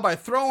kills Kyle by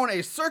throwing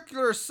a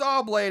circular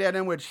saw blade at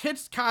him, which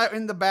hits Kyle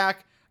in the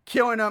back,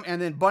 killing him,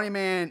 and then Bunny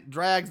Man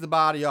drags the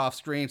body off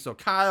screen, so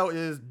Kyle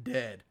is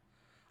dead.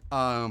 They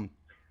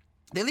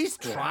at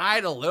least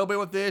tried a little bit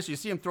with this. You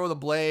see him throw the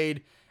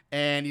blade,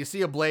 and you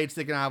see a blade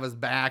sticking out of his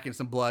back and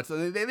some blood.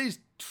 So they at least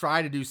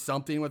try to do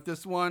something with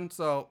this one.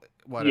 So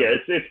whatever. Yeah,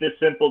 it's the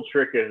simple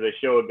trick is they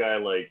show a guy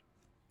like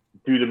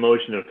do the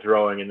motion of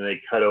throwing, and then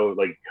they cut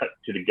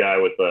to the guy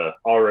with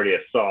already a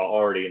saw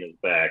already in his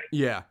back.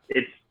 Yeah,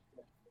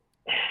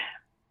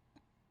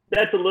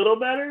 that's a little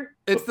better.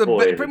 It's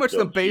pretty much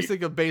the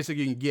basic of basic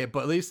you can get,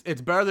 but at least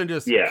it's better than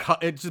just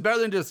it's better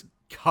than just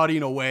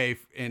cutting away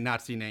and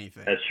not seeing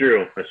anything. That's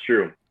true.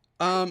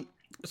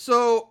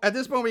 So at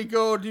this point we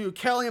go to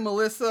Kelly and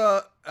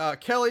Melissa.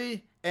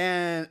 Kelly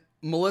and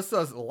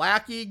Melissa's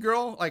lackey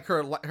girl, like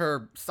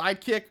her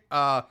sidekick.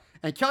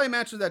 And Kelly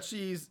mentions that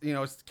she's,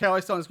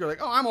 Kelly's telling this girl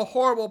like, "Oh, I'm a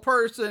horrible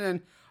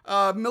person,"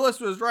 and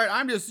Melissa was right.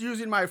 I'm just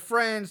using my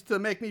friends to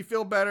make me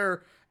feel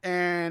better.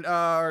 and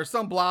or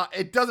some blah.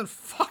 It doesn't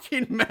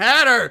fucking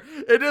matter.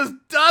 It just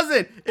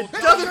doesn't. It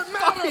doesn't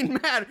fucking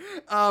matter.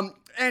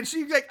 And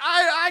she's like,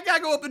 I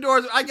gotta go up the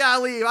doors. I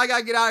gotta leave. I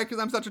gotta get out of here because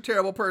I'm such a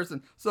terrible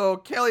person. So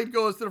Kelly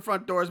goes to the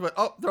front doors, but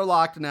they're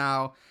locked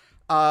now.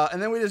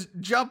 And then we just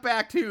jump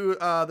back to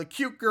the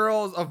cute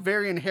girls of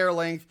varying hair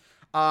length.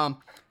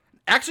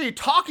 Actually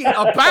talking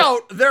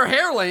about their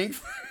hair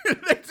length.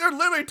 They're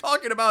literally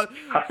talking about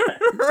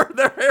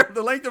their hair,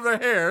 the length of their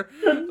hair.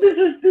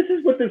 This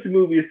is what this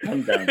movie has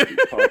come down to,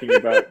 talking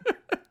about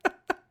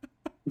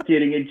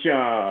getting a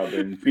job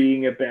and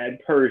being a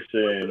bad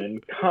person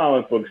and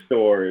comic book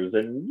stores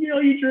and,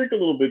 you drink a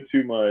little bit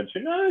too much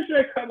and, should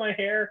I cut my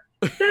hair?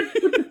 That's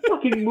what the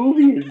fucking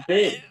movie has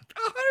been.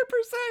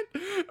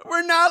 100%.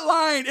 We're not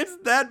lying. It's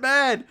that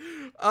bad.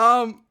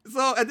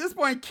 So at this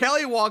point,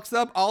 Kelly walks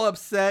up all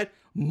upset.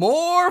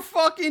 More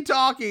fucking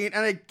talking,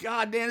 and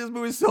goddamn, this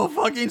movie's so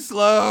fucking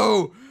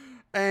slow.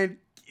 And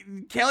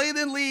Kelly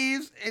then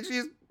leaves, and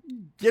she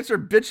gets her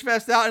bitch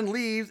fest out and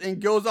leaves,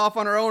 and goes off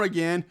on her own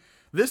again.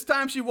 This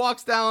time she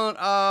walks down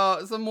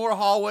some more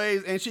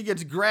hallways, and she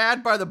gets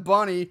grabbed by the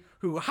bunny,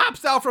 who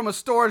hops out from a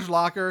storage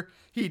locker.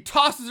 He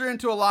tosses her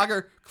into a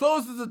locker,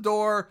 closes the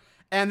door,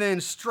 and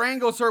then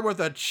strangles her with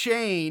a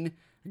chain,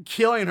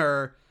 killing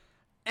her.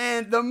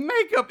 And the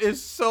makeup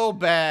is so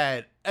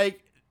bad.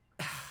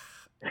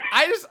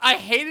 I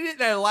hated it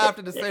and I laughed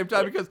at the same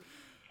time because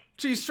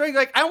she's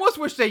strangled. I almost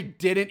wish they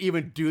didn't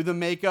even do the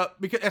makeup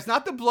because it's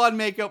not the blood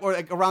makeup or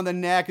around the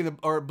neck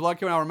or blood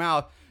coming out of her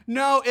mouth.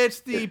 No, it's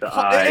the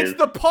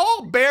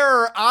Paul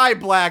Bearer eye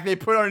black they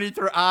put underneath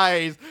her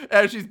eyes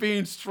as she's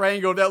being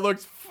strangled. That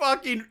looks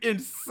fucking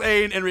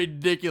insane and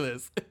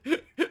ridiculous.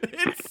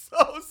 It's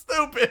so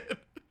stupid.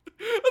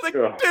 I was like,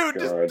 dude,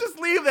 just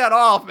leave that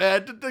off,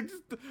 man.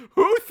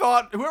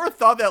 Whoever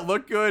thought that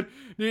looked good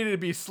needed to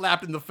be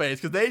slapped in the face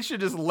because they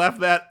should just left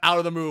that out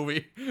of the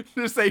movie.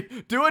 Just say,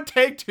 do a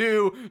take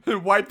 2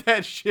 and wipe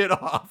that shit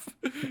off.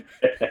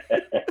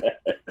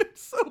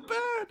 It's so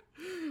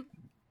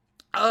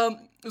bad.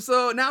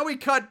 So now we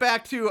cut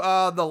back to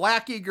the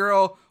lackey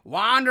girl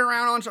wandering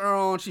around on her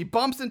own. She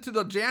bumps into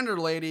the janitor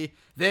lady.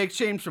 They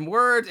exchange some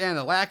words, and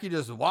the lackey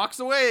just walks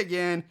away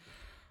again.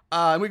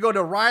 We go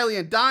to Riley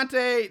and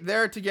Dante.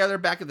 They're together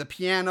back at the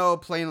piano,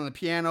 playing on the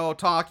piano,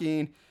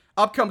 talking.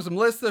 Up comes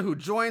Melissa, who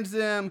joins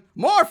them.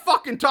 More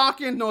fucking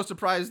talking. No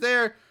surprise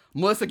there.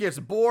 Melissa gets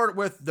bored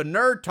with the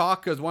nerd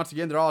talk because, once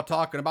again, they're all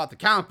talking about the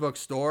comic book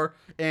store.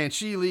 And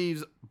she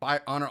leaves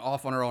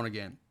off on her own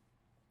again.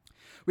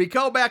 We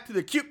go back to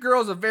the cute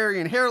girls of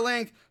varying hair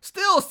length,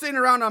 still sitting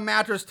around on a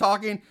mattress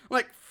talking. I'm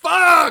like,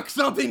 fuck,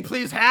 something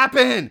please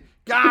happen.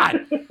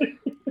 God.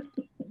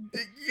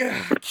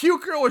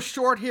 Cute girl with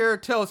short hair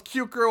tells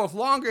cute girl with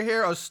longer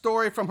hair a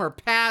story from her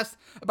past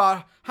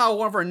about how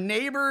one of her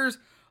neighbors,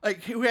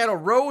 who had a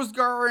rose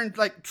garden,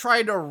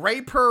 tried to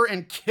rape her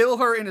and kill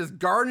her in his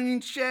gardening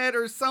shed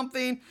or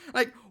something.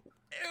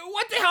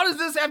 What the hell does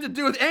this have to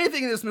do with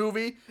anything in this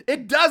movie?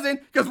 It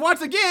doesn't, because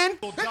once again,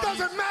 it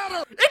doesn't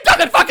matter. It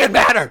doesn't fucking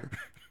matter.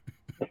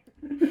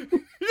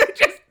 It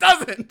just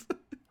doesn't.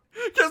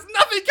 Because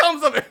nothing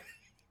comes of it.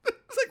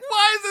 It's like,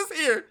 why is this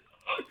here?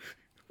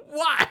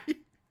 Why?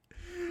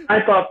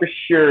 I thought for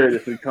sure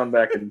this would come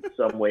back in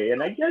some way,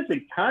 and I guess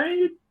it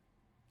kind of...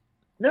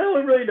 No,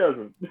 it really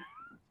doesn't.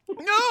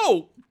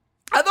 No!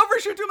 I thought for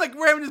sure, too,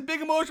 we're having this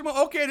big emotional...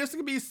 Okay, this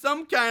could be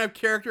some kind of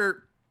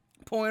character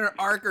point or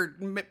arc or,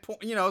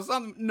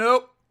 something.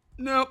 Nope.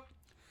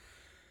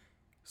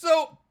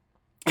 So,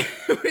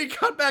 we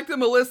cut back to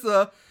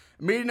Melissa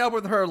meeting up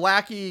with her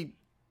lackey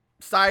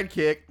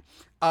sidekick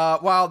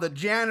while the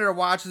janitor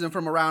watches him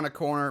from around a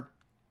corner.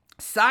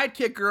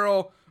 Sidekick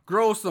girl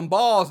grows some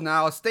balls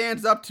now,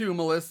 stands up to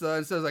Melissa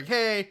and says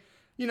hey,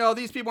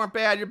 these people aren't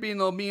bad. You're being a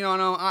little mean on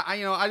them.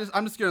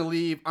 I'm just going to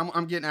leave.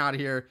 I'm getting out of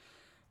here.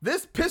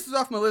 This pisses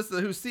off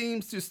Melissa, who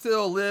seems to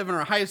still live in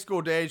her high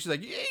school days. She's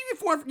like,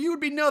 you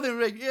would be nothing.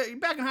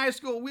 Back in high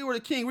school, we were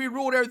the king. We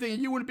ruled everything.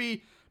 And you wouldn't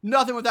be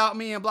nothing without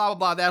me and blah, blah,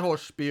 blah. That whole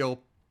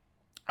spiel.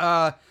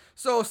 So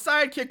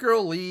Sidekick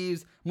girl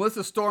leaves.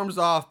 Melissa storms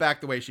off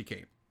back the way she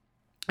came.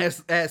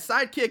 As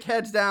Sidekick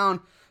heads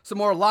down some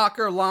more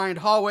locker-lined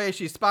hallway,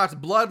 she spots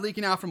blood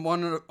leaking out from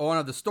one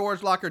of the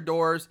storage locker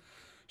doors.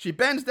 She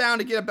bends down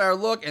to get a better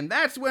look, and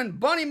that's when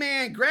Bunny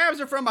Man grabs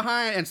her from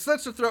behind and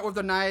slits her throat with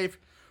a knife,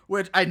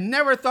 which I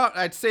never thought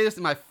I'd say this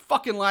in my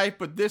fucking life,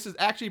 but this is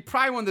actually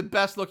probably one of the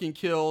best-looking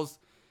kills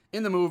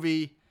in the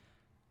movie.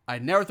 I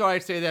never thought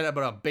I'd say that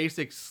about a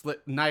basic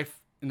neck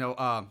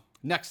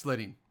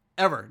slitting,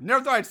 ever.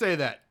 Never thought I'd say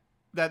that.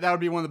 That would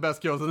be one of the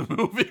best kills in the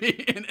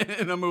movie,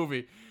 in a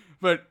movie.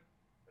 But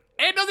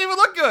it doesn't even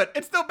look good.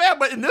 It's still bad,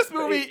 but in this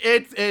movie,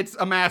 it's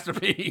a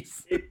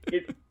masterpiece.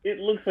 It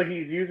looks like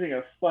he's using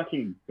a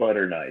fucking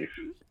butter knife.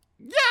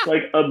 Yeah.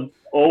 Like an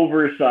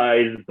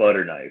oversized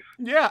butter knife.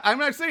 Yeah, I'm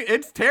not saying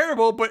it's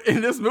terrible, but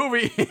in this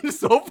movie, it's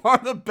so far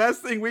the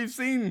best thing we've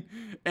seen.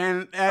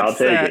 And that's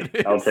sad.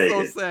 It's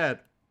so sad.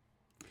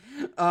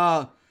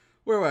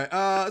 Where were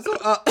I?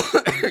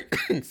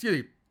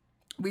 Excuse me.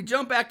 We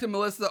jump back to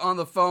Melissa on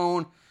the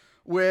phone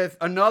with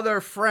another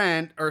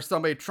friend or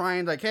somebody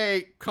trying like,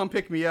 hey, come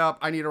pick me up.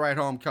 I need a ride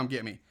home. Come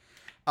get me.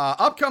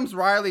 Up comes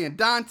Riley and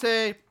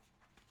Dante.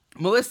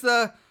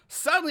 Melissa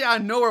suddenly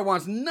out of nowhere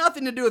wants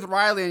nothing to do with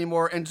Riley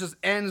anymore and just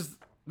ends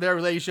their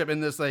relationship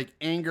in this like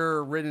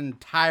anger-ridden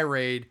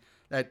tirade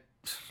that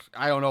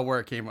I don't know where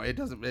it came from.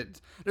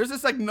 There's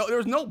just like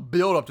there's no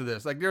build up to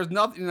this. Like there's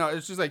nothing,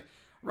 it's just like,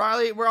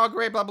 Riley, we're all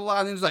great, blah, blah, blah.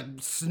 And then just like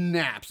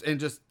snaps and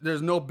just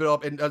there's no build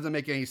up. It doesn't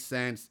make any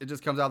sense. It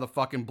just comes out of the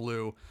fucking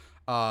blue.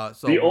 So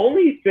the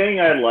only thing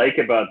I like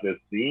about this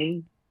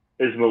scene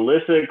is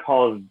Melissa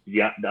calls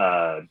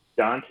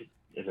Dante.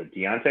 Is it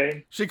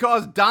Deontay? She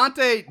calls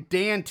Dante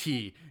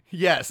Dante.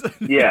 Yes.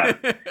 Yeah.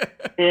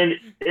 And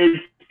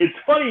it's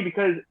funny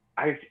because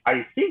I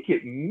think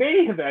it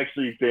may have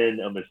actually been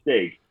a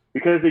mistake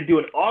because they do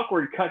an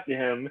awkward cut to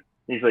him. And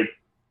he's like,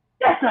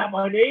 "That's not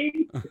my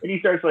name," and he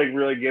starts like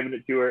really giving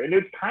it to her, and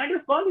it's kind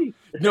of funny.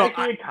 It's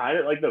actually kind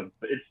of like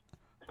it's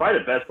probably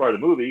the best part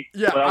of the movie.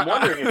 Yeah, but I'm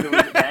wondering if it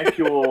was an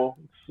actual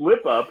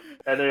slip up,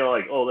 and they're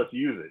like, "Oh, let's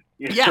use it."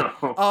 Yeah,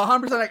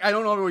 100%. I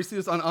don't know if we see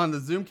this on the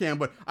Zoom cam,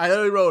 but I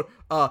literally wrote,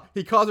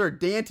 he calls her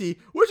Dante,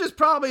 which is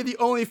probably the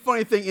only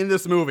funny thing in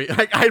this movie.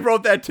 I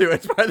wrote that too.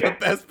 It's probably the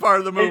best part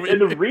of the movie. And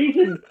the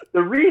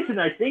reason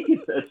I think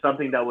it's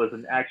something that was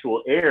an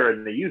actual error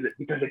and they use it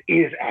because it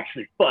is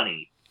actually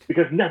funny.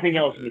 Because nothing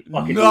else in this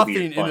fucking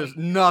movie is funny.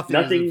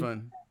 Nothing is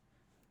fun.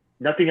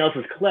 Nothing else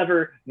is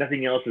clever.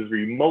 Nothing else is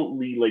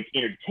remotely like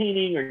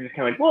entertaining or just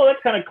kind of like, well,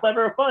 that's kind of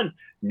clever or fun.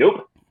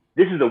 Nope.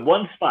 This is the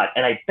one spot,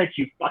 and I bet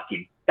you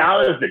fucking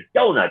dollars to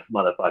donuts,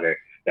 motherfucker,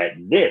 that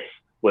this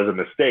was a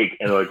mistake.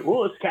 And they're like,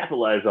 well, let's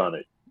capitalize on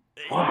it.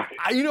 Fuck.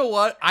 You know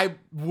what? I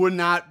would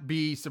not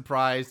be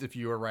surprised if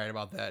you were right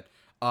about that.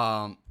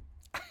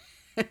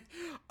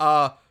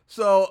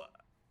 So,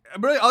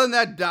 really, other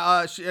than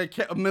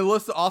that,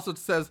 Melissa also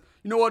says,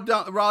 you know what,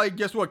 Riley,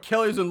 guess what?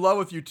 Kelly's in love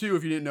with you, too,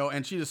 if you didn't know.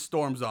 And she just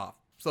storms off.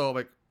 So,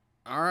 like,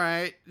 all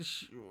right,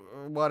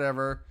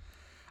 whatever.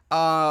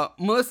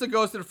 Melissa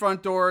goes to the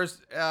front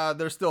doors.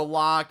 They're still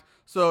locked.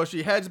 So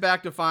she heads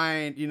back to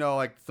find,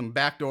 like some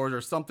back doors or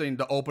something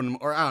to open them.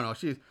 Or I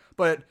don't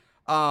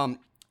know.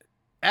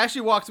 As she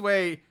walks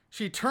away,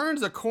 she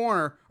turns a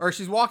corner, or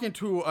she's walking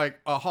to like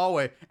a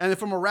hallway. And then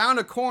from around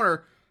a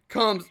corner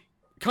comes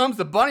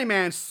the bunny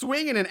man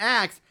swinging an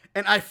axe.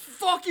 And I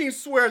fucking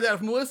swear that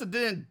if Melissa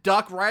didn't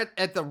duck right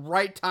at the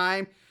right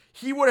time,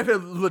 he would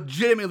have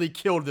legitimately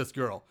killed this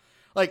girl.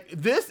 Like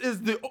this is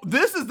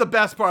the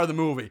best part of the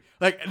movie.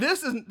 Like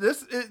this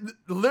is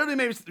literally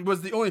maybe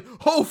was the only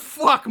oh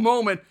fuck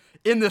moment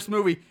in this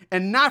movie,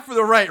 and not for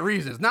the right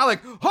reasons. Not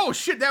like, oh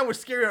shit, that was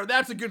scary, or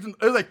that's a good thing.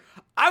 It was like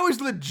I was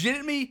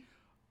legitimately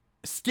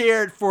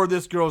scared for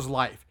this girl's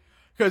life.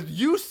 Because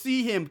you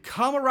see him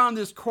come around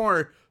this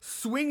corner,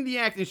 swing the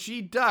axe, and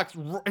she ducks.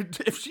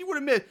 If she would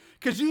have missed,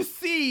 because you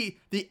see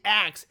the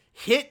axe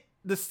hit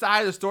the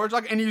side of the storage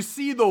locker, and you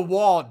see the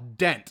wall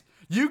dent.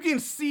 You can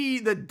see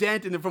the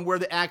dent in it from where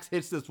the axe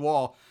hits this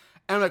wall.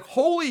 And I'm like,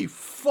 holy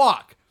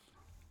fuck.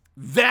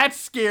 That's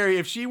scary.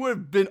 If she would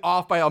have been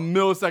off by a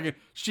millisecond,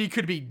 she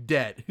could be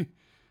dead.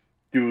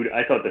 Dude,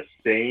 I thought the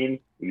same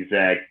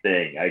exact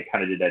thing. I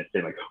kind of did that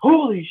same, like,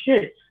 holy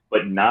shit.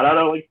 But not out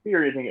of like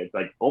fear or anything. It's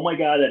like, oh my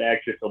God, that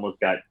actress almost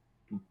got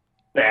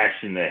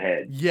bashed in the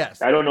head.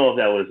 Yes. I don't know if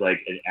that was like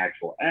an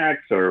actual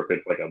axe or if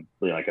it's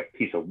like a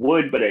piece of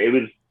wood, but it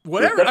was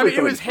whatever. I mean,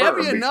 it was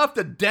heavy enough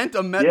to dent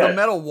the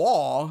metal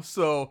wall.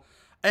 So,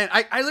 and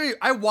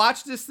I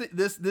watched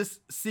this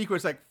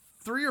sequence like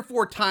 3 or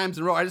 4 times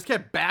in a row. I just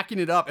kept backing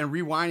it up and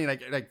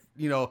rewinding,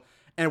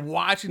 and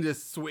watching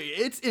this.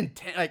 It's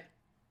intense. Like,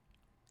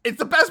 it's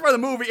the best part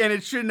of the movie, and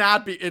it should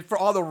not be for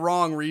all the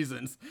wrong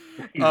reasons.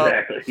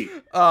 Exactly. This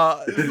is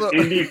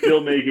indie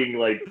filmmaking.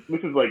 Like, this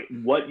is like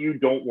what you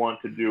don't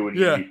want to do in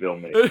indie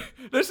filmmaking.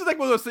 This is like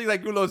one of those things,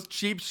 like one of those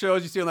cheap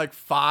shows you see on like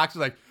Fox,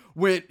 like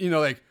when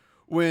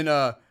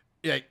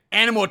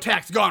Animal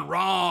Attack's gone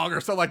wrong or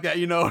something like that,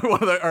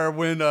 or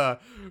when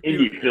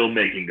indie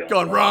filmmaking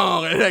gone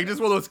wrong. Like just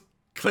one of those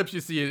clips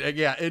you see.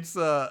 Yeah, it's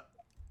that.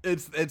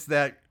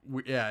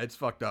 Yeah, it's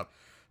fucked up.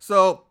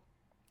 So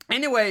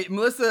anyway,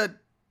 Melissa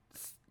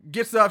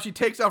gets up, she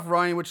takes off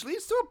running, which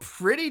leads to a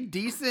pretty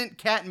decent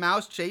cat and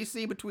mouse chase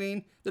scene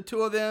between the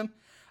two of them.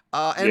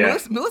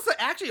 Melissa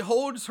actually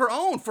holds her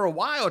own for a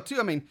while too.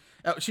 I mean,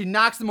 she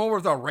knocks them over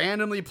with a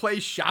randomly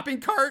placed shopping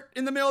cart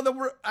in the middle of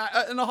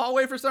in the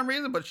hallway for some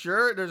reason. But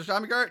sure, there's a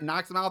shopping cart,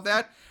 knocks them out with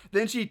that.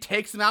 Then she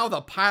takes them out with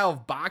a pile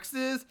of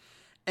boxes,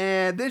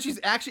 and then she's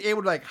actually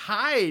able to like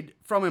hide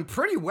from him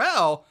pretty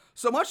well.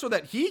 So much so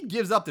that he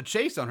gives up the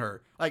chase on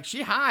her. Like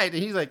she hides,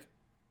 and he's like,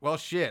 well,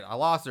 shit, I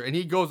lost her. And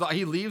he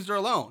leaves her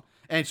alone.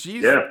 And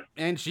she's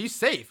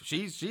safe.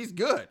 She's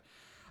good.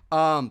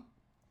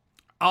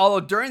 Although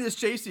during this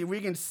chase scene,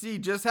 we can see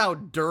just how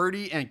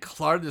dirty and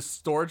cluttered this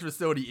storage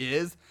facility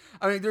is.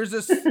 I mean,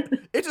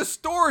 it's a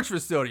storage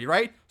facility,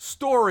 right?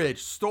 Store it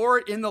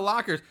in the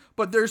lockers.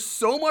 But there's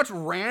so much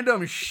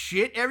random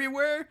shit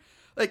everywhere.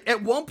 Like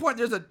at one point,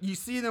 you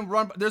see them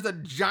run. There's a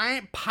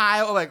giant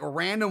pile of like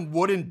random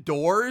wooden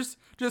doors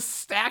just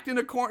stacked in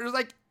a corner. There's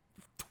like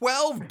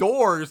 12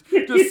 doors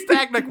just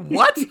stacked. Like,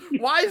 what?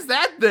 Why is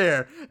that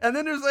there? And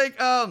then there's like,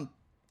 and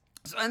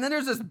then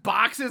there's just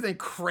boxes and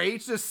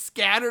crates just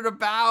scattered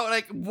about.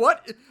 Like,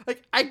 what?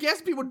 Like, I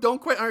guess people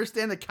don't quite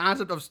understand the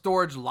concept of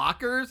storage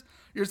lockers.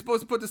 You're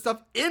supposed to put the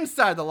stuff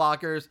inside the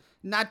lockers,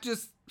 not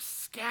just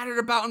scattered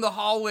about in the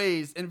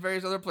hallways and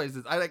various other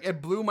places.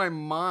 It blew my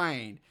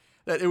mind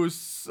that it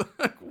was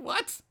like,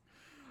 what?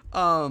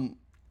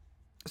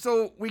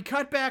 So we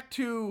cut back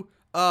to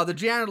the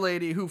janitor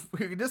lady who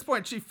at this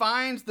point she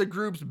finds the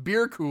group's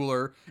beer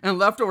cooler and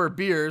leftover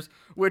beers,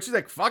 which is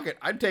like, fuck it,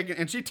 I'm taking,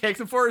 and she takes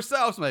them for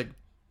herself. So I'm like,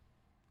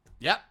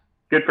 yep.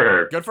 Good for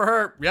her. Good for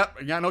her.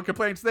 Yep. Got no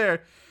complaints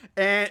there.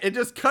 And it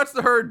just cuts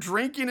to her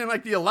drinking in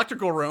like the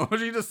electrical room.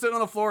 She's just sitting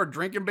on the floor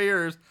drinking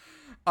beers.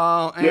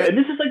 And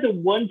this is like the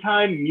one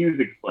time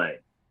music's playing.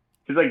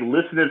 She's like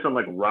listening to some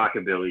like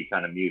rockabilly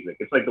kind of music.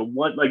 It's like the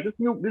one, like this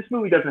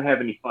movie doesn't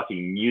have any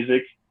fucking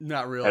music.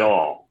 Not really. At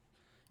all.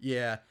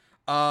 Yeah.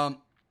 I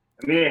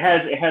mean, it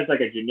has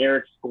like a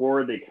generic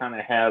score they kind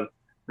of have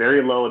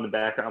very low in the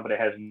background, but it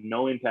has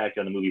no impact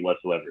on the movie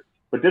whatsoever.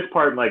 But this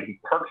part like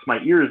perks my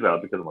ears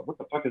out because I'm like, what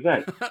the fuck is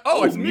that?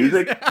 Oh, it's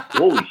music.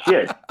 Holy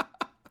shit.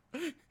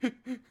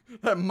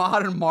 That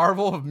modern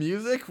marvel of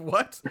music?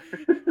 What?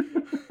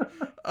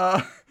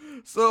 I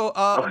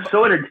was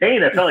so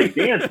entertained, I felt like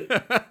dancing.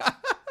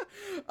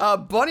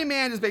 Bunny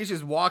Man just basically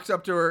just walks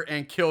up to her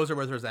and kills her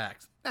with his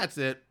axe. That's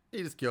it.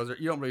 He just kills her.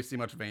 You don't really see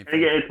much of anything.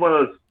 And again, it's one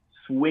of those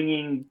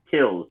swinging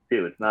kills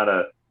too. It's not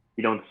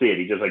you don't see it.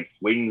 He just like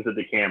swings at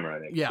the camera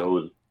and it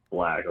goes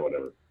black or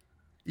whatever.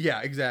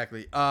 Yeah,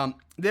 exactly.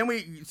 Then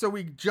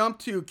we jump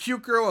to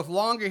cute girl with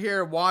longer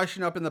hair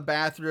washing up in the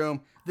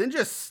bathroom, then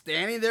just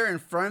standing there in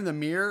front of the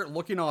mirror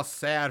looking all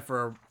sad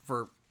for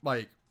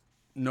like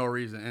no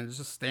reason, and it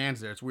just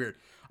stands there. It's weird.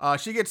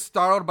 She gets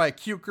startled by a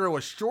cute girl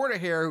with shorter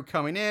hair who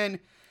coming in.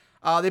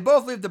 They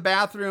both leave the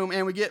bathroom,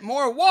 and we get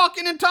more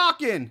walking and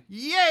talking.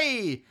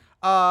 Yay!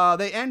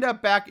 They end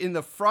up back in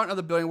the front of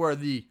the building where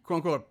the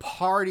quote-unquote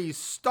party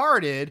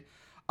started.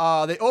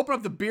 They open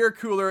up the beer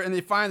cooler, and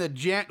they find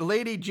the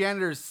lady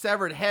janitor's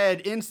severed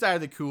head inside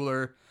the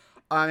cooler.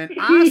 And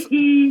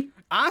honestly,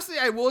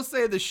 I will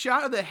say the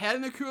shot of the head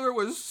in the cooler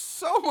was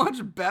so much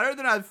better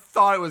than I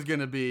thought it was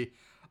going to be.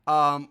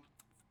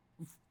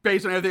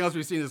 Based on everything else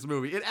we've seen in this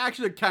movie. It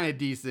actually looked kind of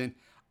decent.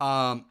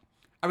 I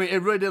mean,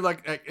 it really did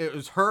like it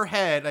was her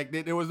head. Like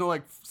there was no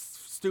like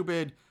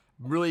stupid,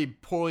 really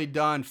poorly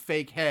done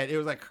fake head. It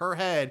was like her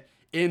head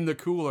in the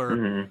cooler.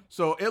 Mm-hmm.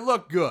 So it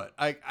looked good.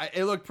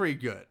 It looked pretty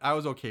good. I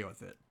was okay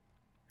with it.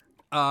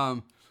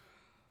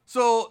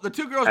 So the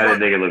two girls. I didn't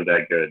think it looked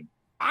that good.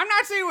 I'm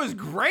not saying it was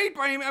great,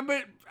 but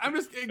I'm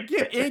just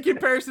again in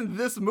comparison to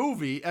this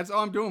movie. That's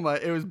all I'm doing.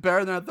 But it was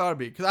better than I thought it'd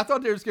be because I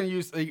thought they were just gonna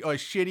use a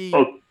shitty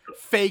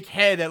fake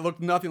head that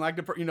looked nothing like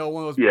the one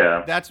of those.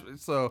 Yeah. That's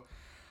so.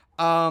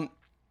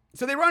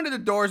 So they run to the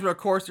doors, but of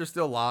course they're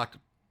still locked.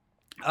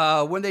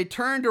 When they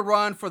turn to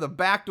run for the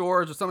back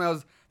doors or something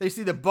else, they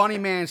see the Bunny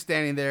Man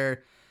standing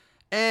there.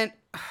 And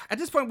at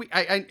this point,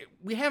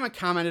 we haven't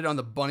commented on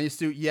the bunny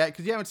suit yet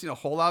because you haven't seen a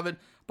whole lot of it,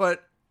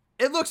 but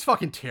it looks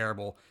fucking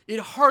terrible. It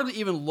hardly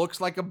even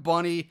looks like a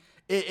bunny.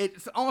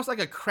 It's almost like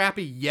a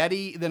crappy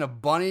Yeti than a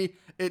bunny.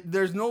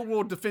 There's no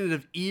real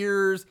definitive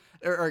ears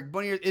or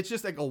bunny ears. It's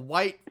just like a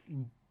white,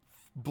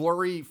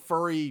 blurry,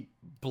 furry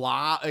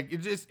blah. Like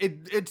it's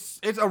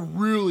a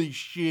really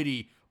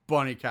shitty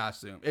bunny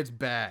costume. It's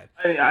bad.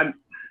 I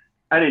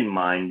didn't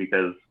mind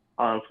because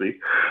honestly,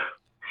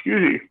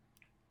 excuse me,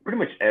 pretty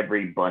much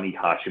every bunny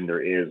costume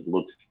there is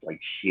looks like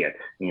shit.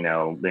 You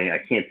know, I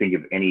can't think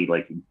of any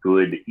like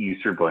good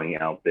Easter bunny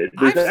outfit.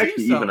 There's I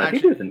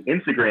think there's an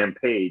Instagram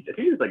page. I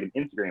think there's like an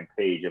Instagram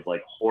page of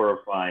like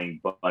horrifying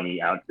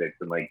bunny outfits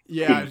and like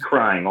kids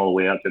crying all the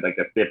way up to like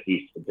the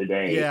 50s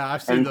today. Yeah,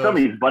 I've seen those. Some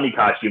of these bunny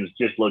costumes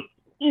just look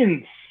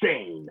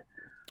insane.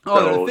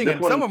 Oh,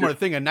 some of them are a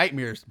thing of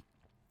nightmares.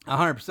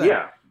 100%.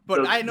 Yeah.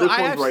 But so I know this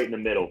one's right in the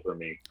middle for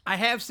me. I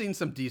have seen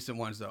some decent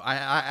ones though.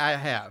 I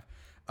have.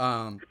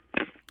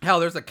 Hell,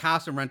 there's a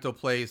costume rental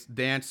place,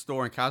 dance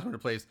store, and costume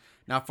rental place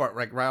not far,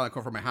 like right on the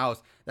corner from my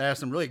house that has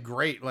some really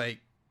great like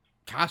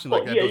costumes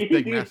like that. Yeah, those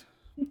big masks.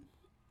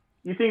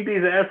 You think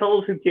these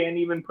assholes who can't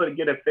even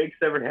get a fake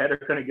severed head are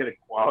going to get a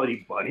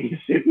quality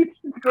bunny suit?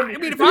 I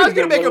mean, if I was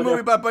going to make a movie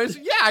about bunnies,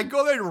 I'd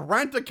go there and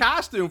rent a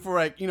costume for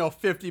like,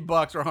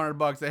 $50 or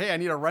 $100. Say, hey, I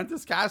need to rent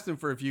this costume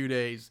for a few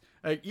days.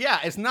 Like, yeah,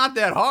 it's not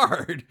that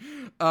hard.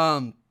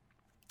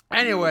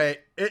 Anyway,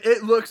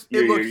 it looks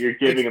you're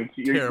giving them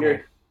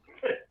terrible.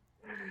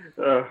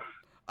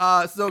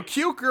 So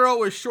cute girl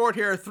with short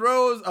hair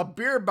throws a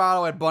beer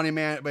bottle at Bunny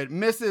Man, but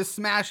misses,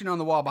 smashing on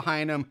the wall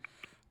behind him.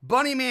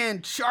 Bunny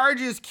Man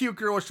charges cute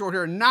girl with short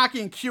hair,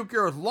 knocking cute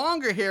girl with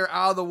longer hair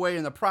out of the way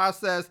in the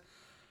process.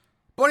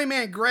 Bunny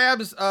Man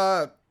grabs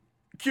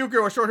cute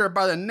girl with short hair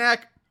by the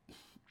neck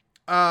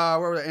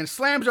and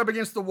slams her up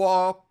against the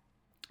wall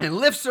and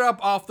lifts her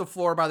up off the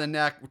floor by the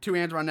neck, with two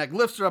hands around her neck,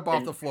 lifts her up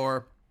off the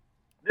floor.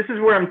 This is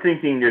where I'm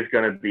thinking there's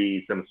going to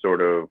be some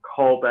sort of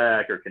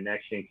callback or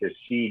connection because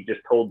she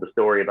just told the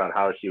story about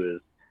how she was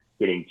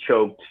getting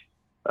choked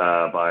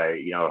by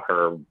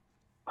her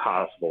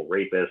possible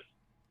rapist.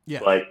 Yeah.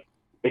 But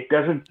it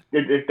doesn't.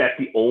 That's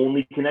the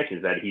only connection,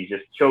 is that he's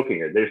just choking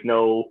her. There's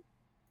no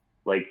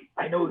like,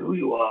 I know who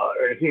you are,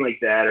 or anything like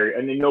that,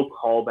 and then no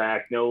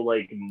callback, no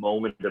like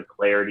moment of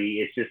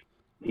clarity. It's just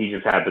he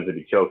just happens to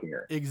be choking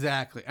her.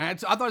 Exactly. And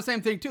I thought the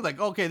same thing too. Like,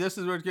 okay, this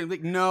is where it's going to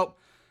be. Nope.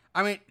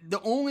 I mean, the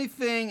only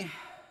thing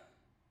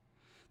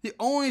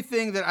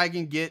that I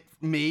can get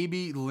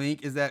maybe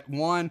link is that,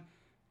 one,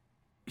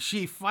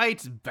 she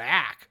fights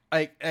back.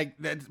 Like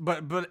that,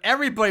 but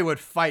everybody would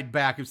fight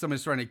back if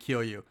somebody's trying to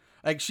kill you.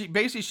 Like, she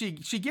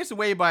gets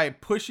away by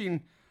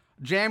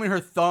jamming her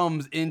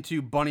thumbs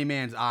into Bunny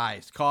Man's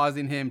eyes,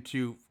 causing him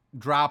to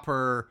drop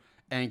her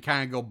and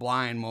kind of go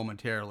blind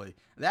momentarily.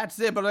 That's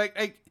it. But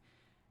like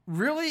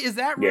really, is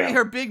that really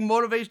her big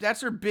motivation?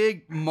 That's her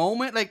big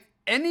moment? Like,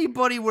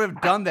 anybody would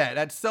have done that.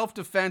 That's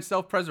self-defense,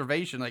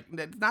 self-preservation. Like,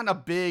 that's not a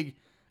big,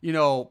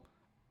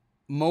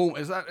 moment.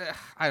 It's not,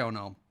 I don't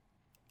know.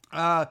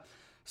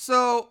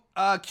 So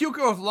Cute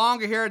Girl with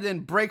longer hair then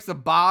breaks a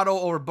bottle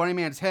over Bunny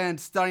Man's head,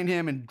 stunning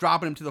him and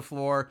dropping him to the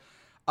floor.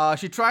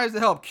 She tries to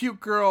help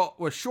Cute Girl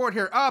with short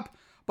hair up,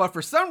 but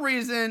for some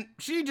reason,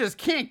 she just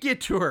can't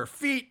get to her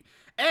feet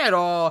at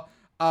all.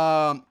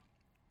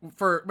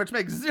 Which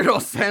makes zero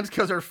sense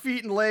because her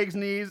feet and legs,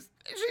 knees,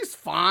 she's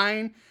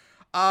fine.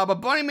 But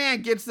Bunny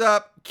Man gets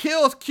up,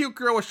 kills Cute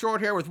Girl with short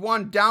hair with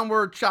one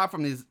downward chop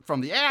from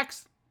the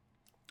axe.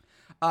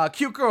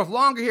 Cute Girl with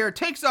longer hair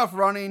takes off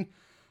running,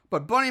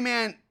 but Bunny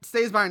Man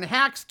stays behind and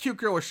hacks Cute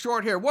Girl with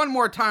short hair one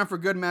more time for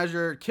good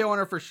measure, killing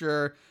her for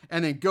sure,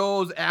 and then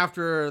goes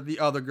after the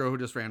other girl who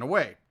just ran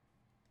away.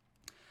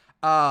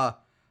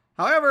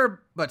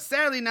 However, but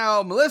sadly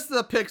now,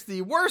 Melissa picks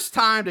the worst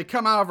time to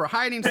come out of her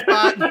hiding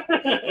spot.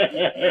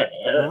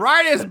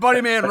 Right as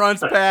Bunny Man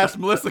runs past,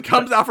 Melissa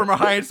comes out from her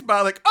hiding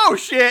spot like, oh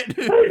shit!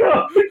 I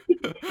know.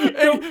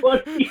 It's so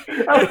funny.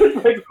 I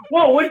was like,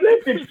 whoa, what's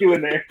that bitch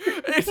doing there?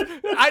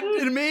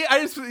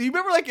 You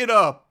remember like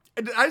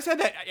I just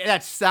had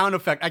that sound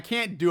effect. I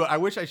can't do it. I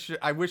wish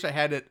I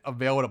had it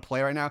available to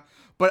play right now.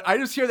 But I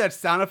just hear that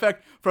sound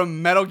effect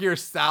from Metal Gear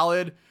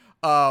Solid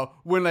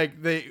when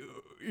like when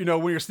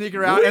you're sneaking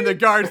around and the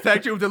guards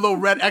text you with the little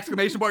red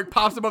exclamation mark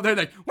pops up there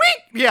like, wink!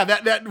 Yeah,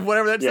 that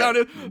whatever that sound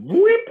is.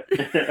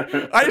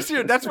 Whip! I just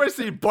hear, that's what I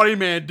see Bunny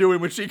Man doing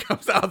when she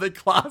comes out of the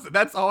closet.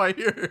 That's all I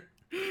hear.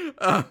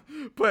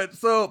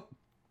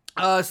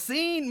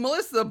 Seeing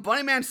Melissa,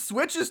 Bunny Man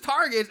switches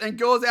targets and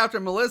goes after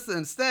Melissa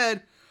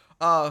instead.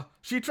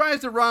 She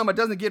tries to run but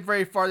doesn't get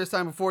very far this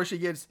time before she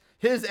gets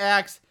his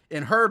axe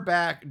in her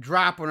back,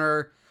 dropping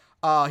her.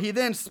 He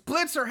then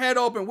splits her head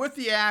open with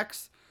the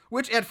axe,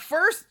 which at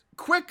first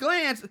quick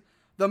glance,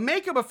 the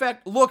makeup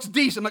effect looks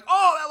decent. I'm like,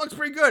 oh, that looks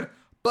pretty good.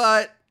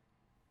 But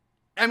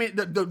I mean,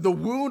 the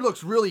wound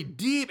looks really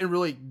deep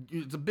and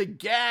it's a big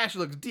gash. It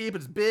looks deep.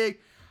 It's big.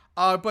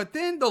 But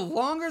then the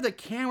longer the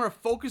camera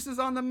focuses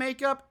on the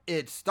makeup,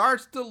 it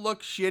starts to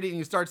look shitty, and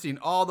you start seeing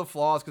all the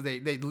flaws because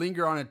they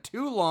linger on it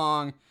too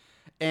long,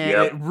 and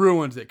it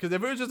ruins it. Because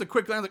if it was just a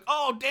quick glance, like,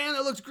 oh damn,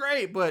 that looks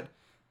great, but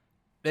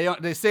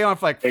they stay on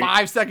for like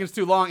 5 seconds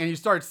too long, and you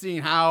start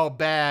seeing how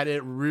bad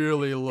it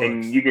really looks.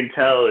 And you can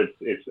tell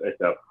it's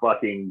a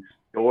fucking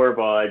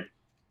store-bought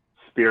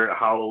Spirit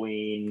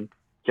Halloween,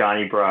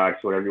 Johnny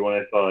Brock's, whatever you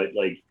want to call it,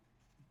 like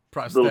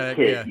prosthetic, little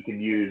kit you can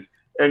use.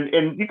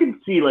 And you can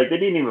see, like, they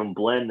didn't even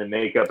blend the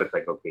makeup. It's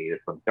like, okay, this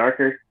one's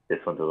darker, this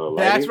one's a little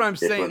lighter. That's what I'm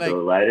saying. This one's like, a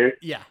little lighter.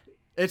 Yeah,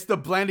 it's the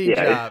blending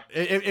job.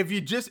 If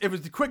it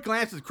was the quick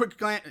glance, they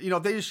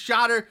just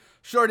shot her.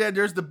 Sure,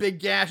 there's the big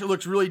gash. It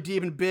looks really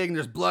deep and big, and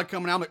there's blood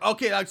coming out. I'm like,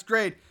 okay, that's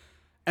great.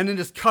 And then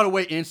just cut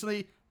away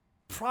instantly.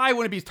 Probably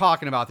wouldn't be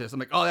talking about this. I'm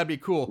like, oh, that'd be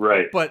cool.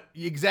 Right. But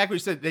exactly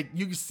what you said.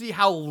 You can see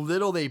how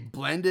little they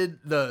blended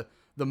the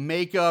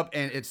makeup,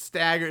 and it's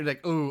staggered.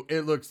 Like, ooh,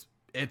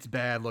 it's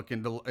bad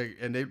looking.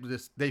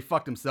 And they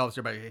fucked themselves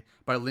here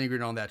by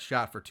lingering on that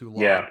shot for too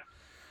long. Yeah.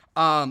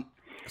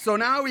 So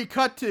now we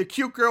cut to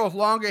Cute Girl with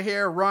longer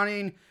hair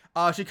running.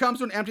 She comes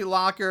to an empty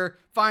locker,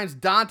 finds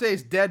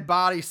Dante's dead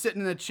body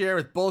sitting in a chair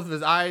with both of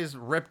his eyes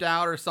ripped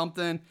out or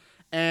something.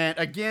 And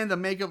again, the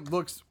makeup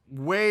looks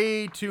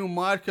way too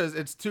much because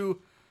it's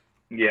too...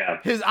 Yeah.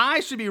 His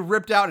eyes should be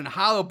ripped out and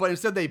hollow, but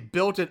instead they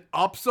built it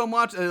up so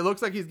much, and it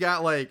looks like he's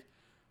got like...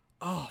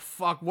 Oh,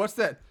 fuck, what's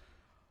that?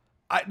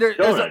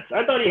 Donuts.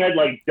 I thought he had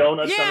like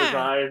donuts on his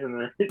eyes.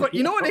 But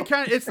you know what?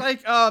 It's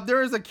like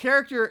there's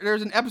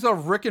an episode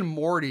of Rick and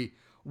Morty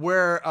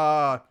where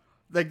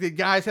like the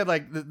guys had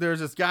like there's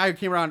this guy who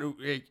came around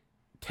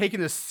taking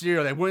this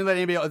cereal. They wouldn't let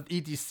anybody else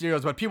eat these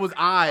cereals, but people's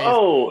eyes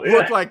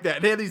look like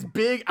that. They had these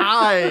big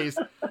eyes,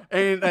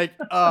 and like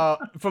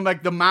from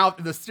like the mouth,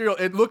 the cereal,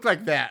 it looked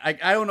like that.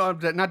 I don't know,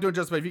 I'm not doing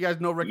justice, but if you guys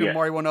know Rick and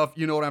Morty well enough,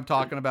 you know what I'm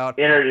talking about.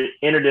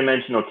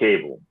 Interdimensional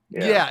cable.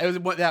 Yeah, it was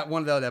one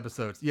of the other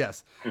episodes.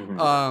 Yes.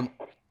 Mm-hmm.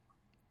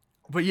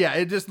 But yeah,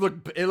 it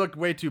looked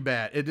way too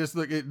bad. It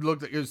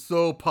looked like it was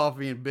so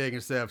puffy and big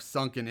instead of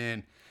sunken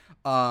in.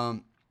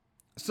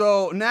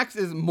 So next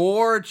is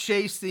more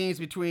chase scenes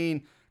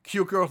between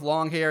Cute Girl with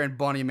long hair and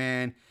Bunny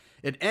Man.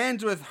 It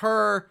ends with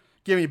her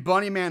giving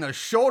Bunny Man a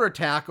shoulder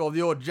tackle,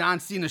 the old John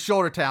Cena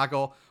shoulder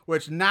tackle,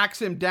 which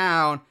knocks him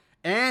down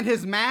and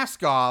his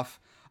mask off.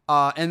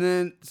 And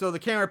then, so the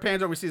camera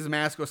pans over, we see his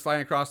mask go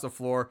sliding across the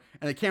floor,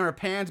 and the camera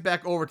pans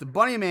back over to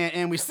Bunny Man,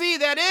 and we see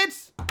that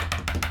it's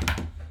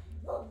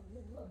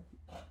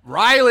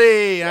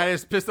Riley. And I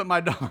just pissed up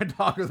my dog. My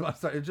dog was about to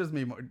start. It's just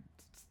me.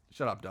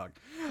 Shut up, dog.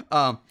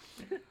 Your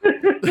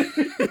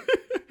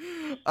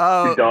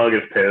dog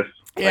is pissed.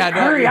 Yeah, like,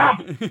 hurry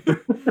up.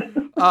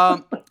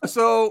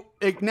 So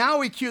now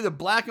we cue the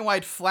black and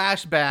white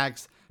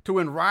flashbacks to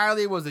when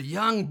Riley was a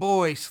young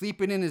boy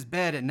sleeping in his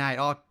bed at night,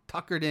 all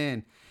tuckered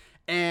in.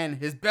 And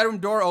his bedroom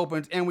door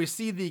opens, and we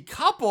see the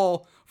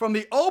couple from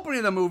the opening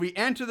of the movie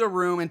enter the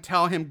room and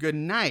tell him good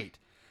night.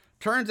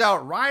 Turns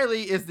out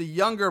Riley is the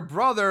younger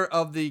brother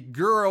of the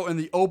girl in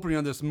the opening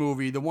of this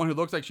movie, the one who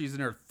looks like she's in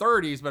her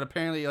 30s, but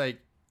apparently like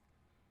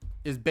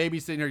is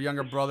babysitting her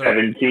younger brother.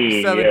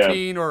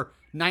 17 or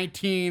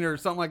 19 or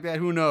something like that.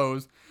 Who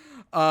knows?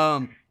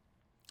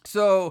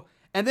 So,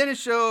 and then it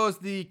shows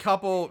the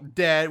couple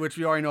dead, which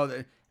we already know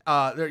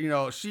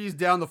that, she's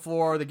down the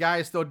floor. The guy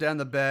is still dead in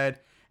the bed.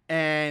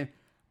 And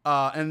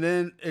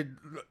then it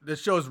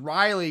shows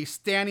Riley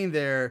standing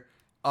there,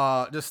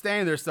 just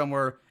standing there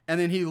somewhere. And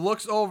then he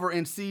looks over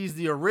and sees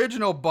the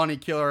original bunny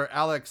killer,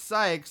 Alex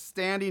Sykes,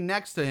 standing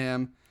next to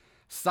him.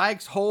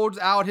 Sykes holds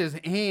out his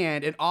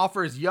hand and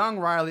offers young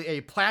Riley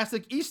a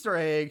plastic Easter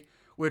egg,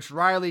 which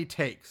Riley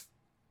takes.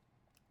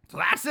 So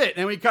that's it.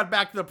 And we cut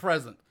back to the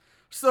present.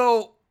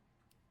 So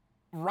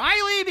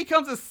Riley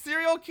becomes a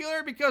serial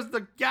killer because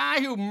the guy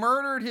who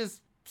murdered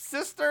his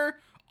sister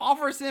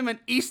offers him an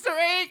Easter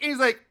egg, and he's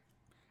like,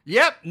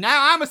 "Yep,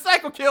 now I'm a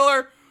psycho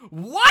killer."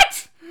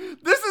 What?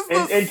 This is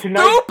the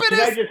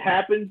stupidest.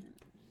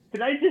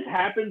 Tonight just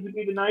happens to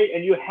be the night,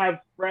 and you have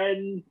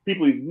friends,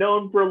 people you've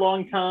known for a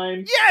long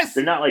time. Yes.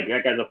 They're not like,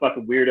 that guy's a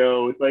fucking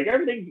weirdo. It's like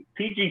everything's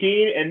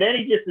PG-13, and then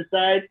he just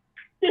decides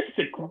this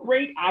is a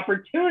great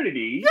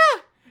opportunity.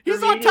 Yeah.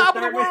 He's on top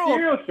of the world.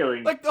 Serial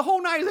killing. Like the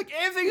whole night, he's like,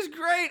 everything's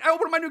great. I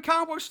opened my new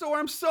comic book store.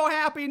 I'm so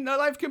happy. My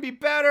life can be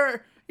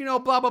better. Blah,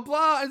 blah,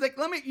 blah. I was like,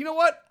 you know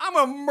what? I'm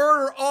going to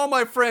murder all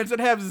my friends that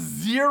have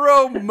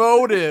zero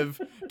motive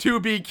to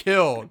be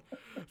killed.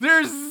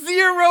 There's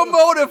zero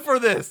motive for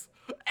this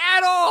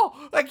at all.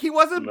 Like, he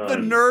wasn't the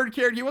nerd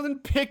character. He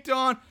wasn't picked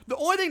on. The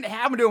only thing that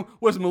happened to him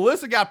was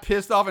Melissa got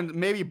pissed off and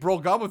maybe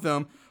broke up with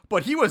him,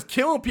 but he was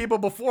killing people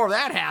before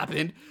that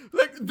happened.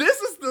 Like,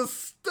 this is the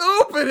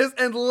stupidest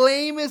and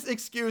lamest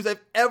excuse I've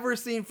ever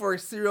seen for a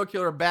serial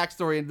killer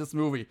backstory in this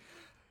movie.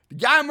 The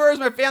guy murders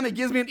my family,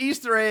 gives me an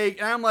Easter egg,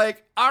 and I'm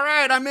like, all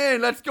right, I'm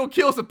in. Let's go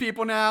kill some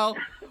people now.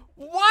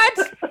 What?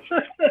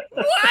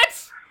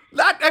 What?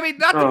 Not to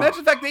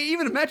mention the fact they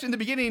even mentioned in the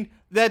beginning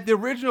that the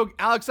original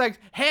Alex Sykes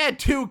had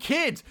 2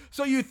 kids.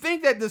 So you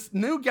think that this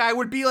new guy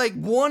would be like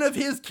one of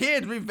his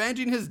kids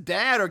revenging his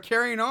dad or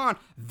carrying on.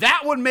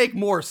 That would make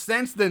more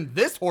sense than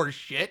this horse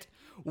shit.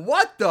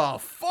 What the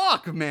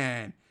fuck,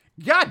 man?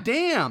 God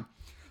damn.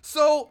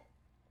 So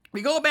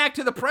we go back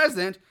to the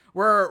present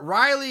where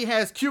Riley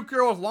has cute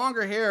girl with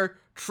longer hair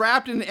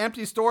trapped in an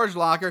empty storage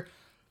locker.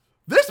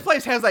 This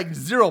place has like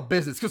zero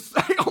business because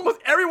almost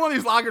every one of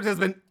these lockers has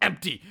been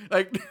empty.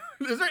 Like,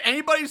 is there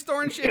anybody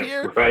storing shit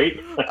here? Right?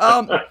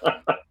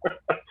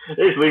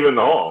 They just leave it in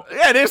the hall.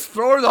 Yeah, they just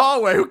throw it in the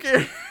hallway. Who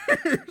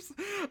cares?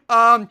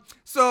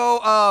 So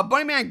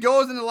Bunny Man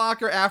goes in the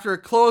locker after it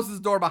closes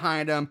the door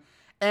behind him.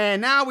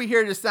 And now we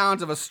hear the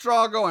sounds of a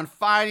struggle and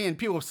fighting and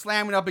people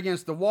slamming up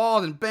against the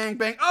walls and bang,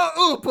 bang.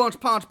 Oh, ooh, punch,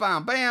 punch,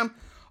 bam, bam.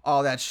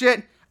 All that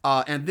shit.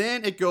 And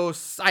then it goes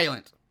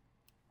silent.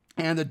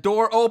 And the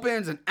door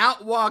opens and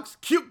out walks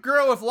cute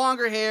girl with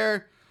longer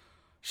hair.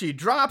 She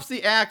drops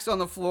the axe on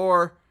the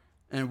floor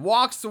and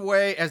walks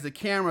away as the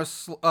camera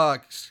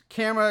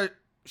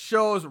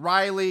shows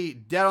Riley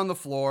dead on the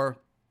floor.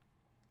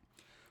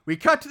 We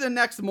cut to the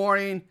next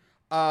morning,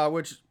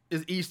 which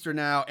is Easter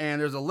now,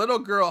 and there's a little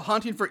girl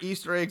hunting for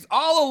Easter eggs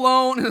all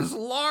alone in this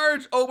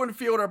large open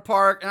field or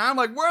park. And I'm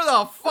like, where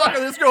the fuck are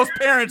this girl's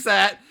parents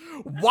at?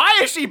 Why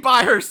is she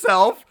by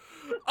herself?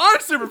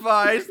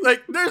 Unsupervised.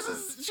 Like,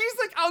 she's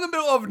like out in the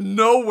middle of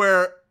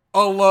nowhere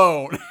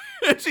alone.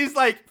 And she's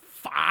like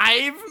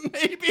 5,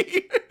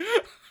 maybe.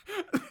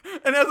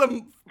 And as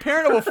a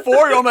parent of a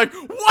 4-year-old, I'm like,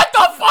 what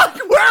the fuck?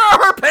 Where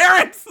are her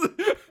parents?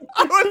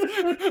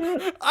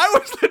 I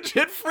was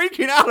legit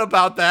freaking out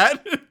about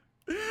that.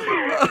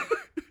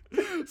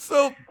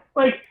 So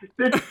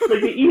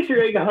the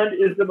Easter egg hunt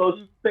is the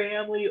most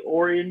family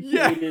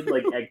oriented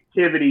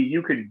activity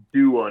you can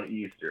do on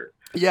Easter.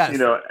 Yes.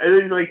 And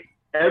then like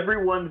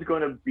everyone's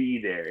going to be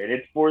there, and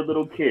it's for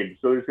little kids.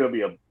 So there's going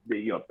to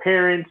be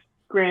parents,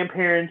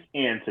 grandparents,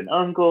 aunts and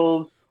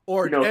uncles.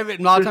 Or a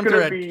lot of times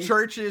they're at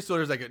churches, so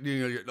there's like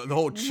the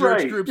whole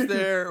church group's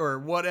there or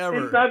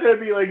whatever. It's not going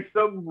to be like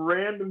some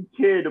random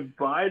kid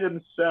by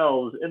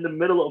themselves in the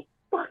middle of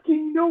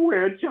fucking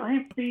nowhere, a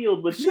giant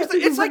field with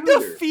it's like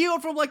the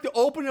field from like the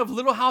opening of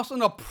Little House on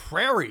the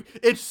Prairie.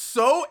 It's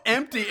so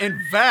empty and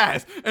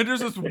vast, and there's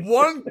this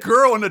one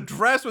girl in a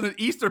dress with an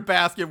Easter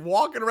basket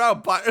walking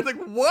around by. It's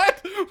like,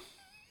 what?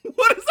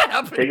 What is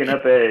happening? Picking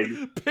up eggs.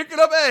 Picking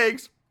up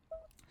eggs.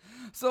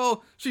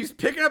 So she's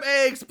picking up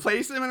eggs,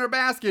 placing them in her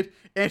basket,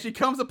 and she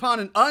comes upon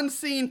an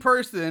unseen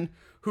person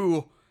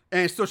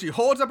and so she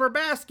holds up her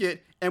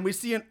basket, and we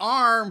see an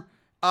arm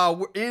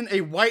in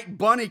a white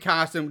bunny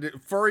costume,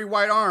 furry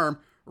white arm,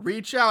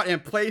 reach out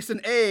and place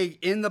an egg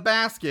in the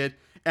basket,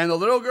 and the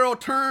little girl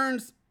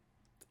turns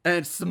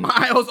and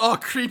smiles all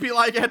creepy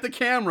like at the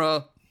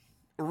camera.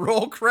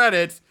 Roll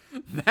credits.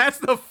 That's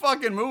the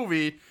fucking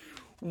movie.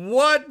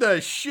 What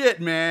the shit,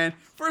 man?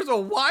 First of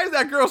all, why is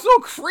that girl so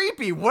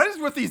creepy? What is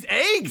with these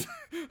eggs?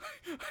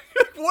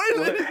 What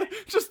is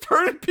it? Just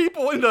turning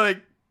people into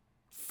like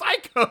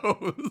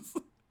psychos.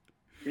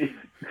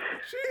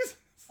 Jesus.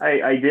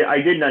 I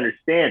didn't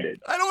understand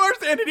it. I don't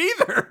understand it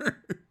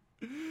either.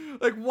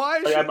 Like, why?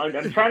 Like,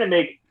 I'm trying to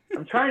make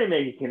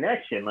a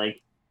connection.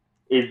 Like,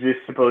 is this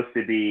supposed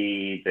to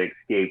be the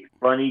escaped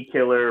bunny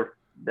killer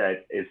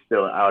that is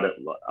still out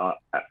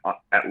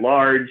at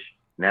large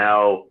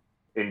now,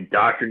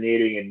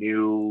 indoctrinating a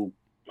new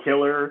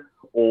killer,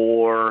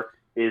 or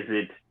is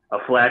it a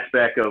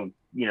flashback of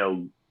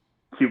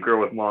cute girl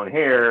with long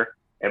hair,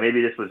 and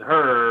maybe this was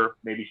her,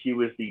 maybe she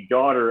was the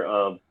daughter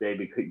of the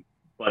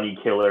bunny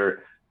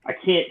killer? I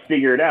can't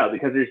figure it out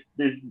because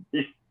there's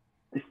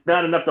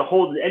not enough to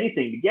hold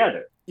anything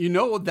together.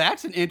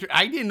 That's an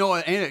I didn't know.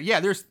 Yeah,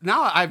 there's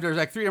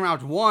like 3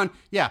 rounds. One,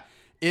 yeah,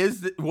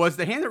 was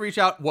the hand that reached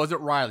out? Was it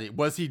Riley?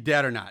 Was he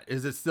dead or not?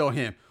 Is it still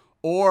him?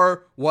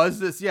 Or was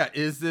this? Yeah,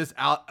 is this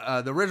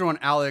the original one,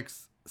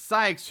 Alex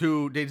Sykes,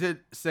 who they did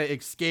say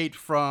escaped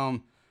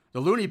from the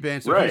loony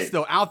bin, so he's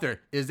still out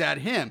there? Is that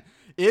him?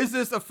 Is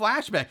this a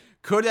flashback?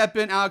 Could that have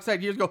been Alex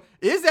Sykes years ago?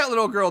 Is that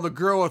little girl the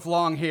girl with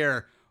long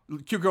hair?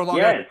 Cute girl, long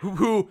hair,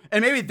 who,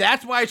 and maybe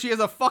that's why she has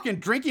a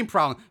fucking drinking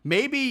problem.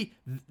 Maybe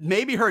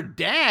her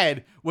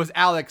dad was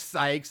Alex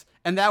Sykes,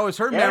 and that was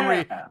her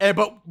memory.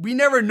 But we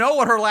never know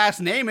what her last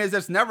name is.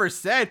 That's never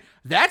said.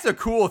 That's a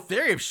cool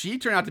theory. If she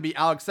turned out to be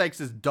Alex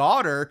Sykes'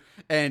 daughter,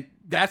 and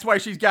that's why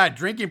she's got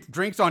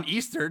drinks on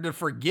Easter to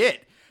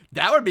forget.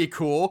 That would be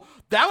cool.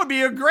 That would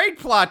be a great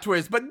plot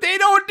twist. But they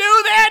don't do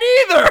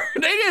that either.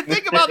 They didn't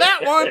think about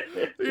that one.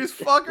 These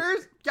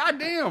fuckers.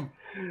 Goddamn.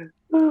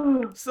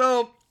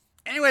 So.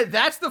 Anyway,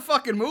 that's the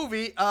fucking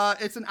movie.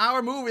 It's an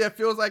hour movie that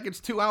feels like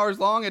it's 2 hours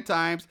long at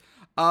times.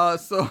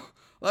 So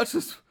let's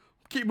just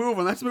keep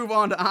moving. Let's move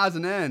on to odds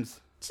and ends.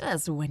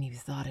 Just when you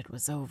thought it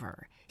was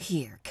over,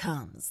 here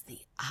comes the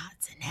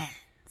odds and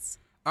ends.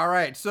 All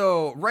right,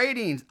 so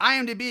ratings.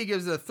 IMDb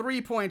gives it a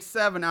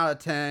 3.7 out of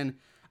 10.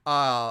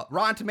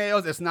 Rotten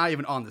Tomatoes, it's not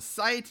even on the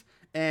site.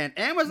 And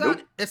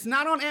Amazon, It's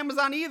not on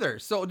Amazon either.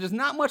 So there's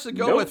not much to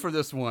go with for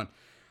this one.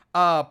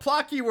 Plot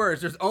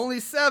keywords, there's only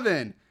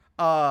 7.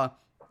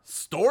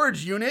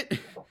 Storage unit,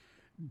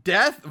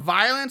 death,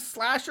 violence,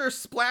 slasher,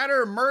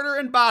 splatter, murder,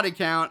 and body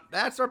count.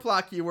 That's our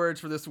plot keywords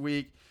for this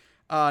week.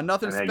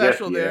 Nothing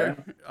special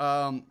there.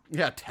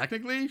 Yeah,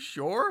 technically,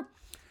 sure.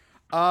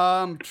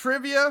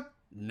 Trivia,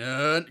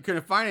 none.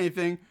 Couldn't find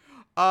anything.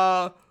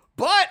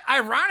 But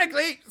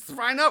ironically,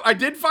 I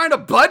did find a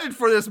budget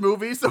for this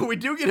movie, so we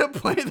do get to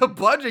play the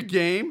budget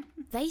game.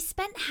 They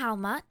spent how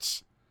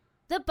much?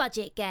 The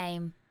budget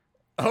game.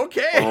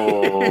 Okay.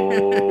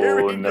 Oh,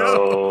 Here we no.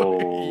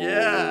 go.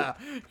 Yeah.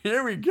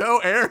 Here we go,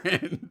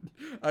 Aaron.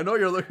 I know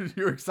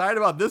you're excited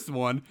about this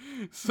one.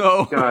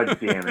 So God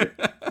damn it.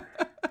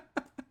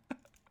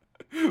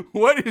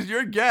 What is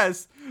your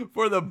guess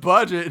for the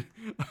budget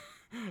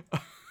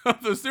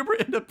of the Super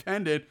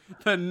Independent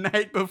the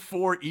night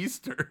before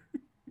Easter?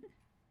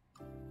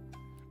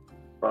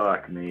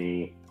 Fuck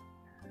me.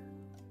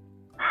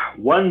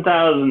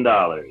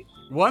 $1,000.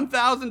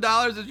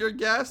 $1,000 is your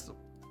guess?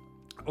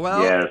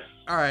 Well, yes.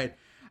 All right.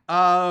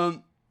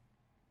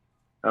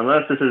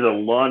 Unless this is a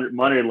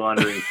money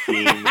laundering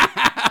scheme,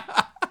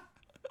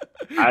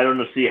 I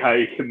don't see how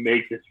you can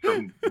make this for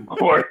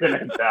more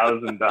than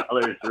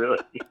 $1,000, really.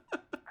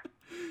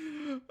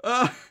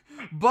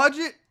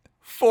 Budget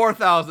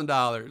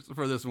 $4,000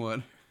 for this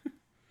one.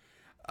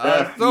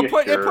 So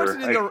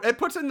it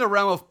puts it in the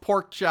realm of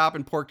Pork Chop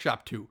and Pork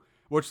Chop 2,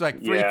 which is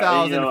like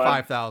 3,000 to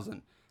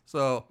 5,000.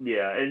 So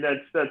yeah, and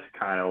that's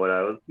kind of what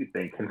I was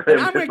thinking. And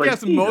I'm gonna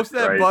guess most of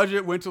that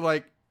budget went to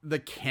like the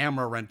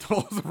camera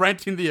rentals,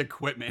 renting the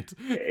equipment.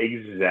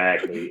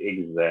 Exactly.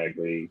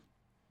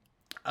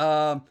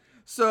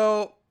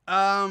 So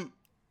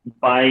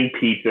buying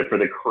pizza for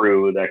the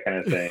crew, that kind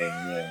of thing.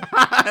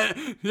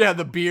 Yeah. Yeah,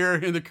 the beer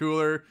in the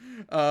cooler,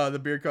 the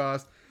beer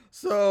cost.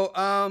 So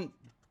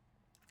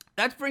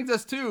that brings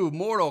us to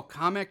Mortal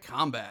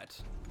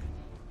Kombat.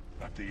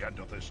 At the end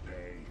of this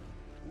day,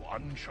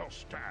 one shall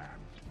stand,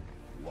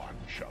 one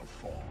shall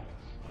fall.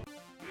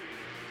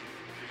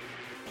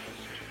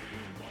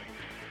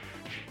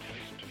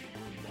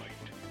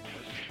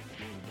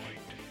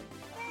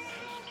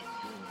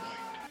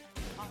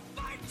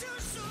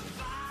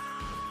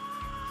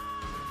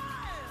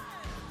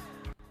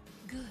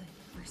 Good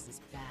versus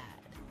bad,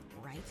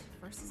 right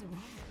versus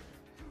wrong,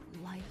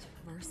 light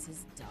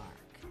versus dark.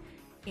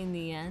 In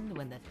the end,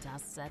 when the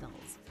dust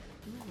settles,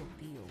 who will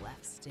be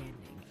left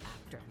standing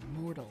after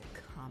Mortal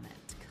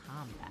Kombat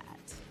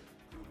combat.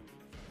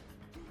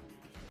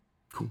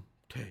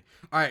 Okay.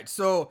 All right.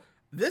 So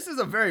this is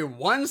a very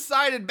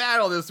one-sided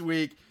battle this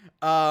week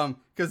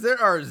because there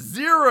are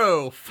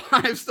 0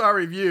 5-star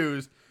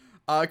reviews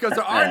because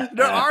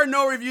there are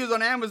no reviews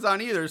on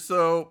Amazon either.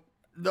 So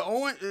the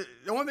only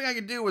thing I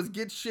could do was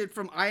get shit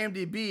from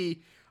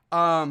IMDb.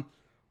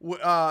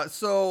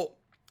 So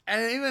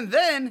and even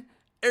then,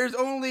 there's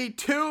only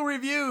 2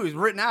 reviews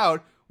written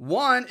out.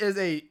 One is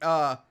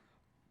a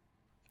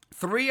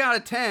 3 out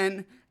of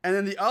 10, and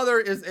then the other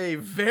is a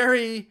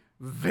very,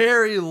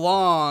 very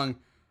long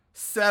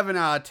 7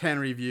 out of 10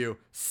 review.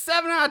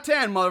 7 out of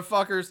 10,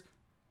 motherfuckers.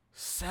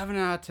 7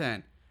 out of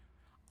 10.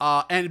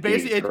 And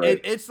basically,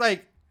 it's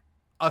like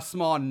a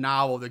small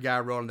novel the guy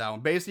wrote on that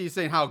one. Basically, he's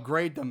saying how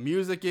great the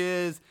music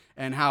is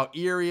and how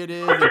eerie it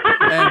is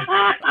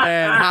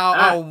and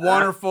how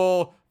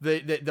wonderful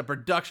the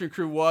production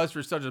crew was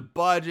for such a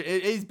budget.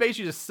 He's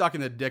basically just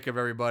sucking the dick of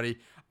everybody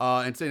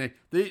and saying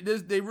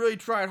they really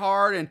tried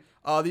hard, and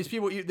these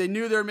people, they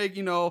knew they were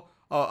making, it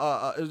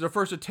was their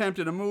first attempt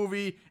at a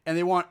movie, and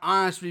they want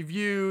honest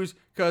reviews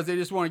because they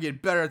just want to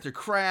get better at their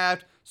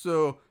craft.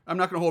 So I'm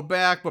not going to hold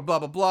back, but blah,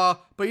 blah, blah.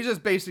 But he's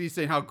just basically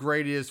saying how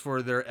great it is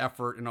for their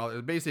effort and all. It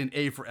was basically an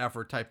A for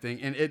effort type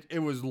thing. And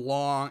it was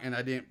long, and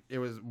it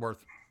was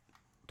worth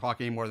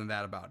talking any more than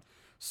that about.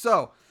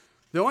 So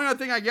the only other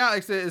thing I got,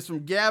 like I said, is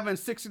from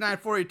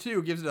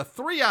Gavin6942, gives it a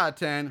 3 out of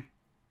 10,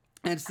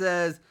 and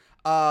says,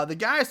 the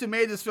guys who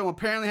made this film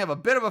apparently have a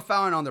bit of a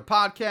following on their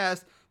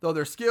podcast, though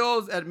their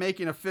skills at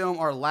making a film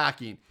are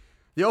lacking.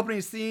 The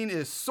opening scene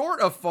is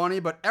sort of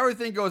funny, but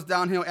everything goes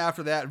downhill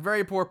after that.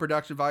 Very poor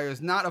production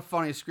values, not a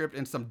funny script,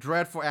 and some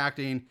dreadful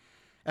acting.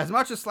 As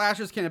much as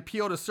slashers can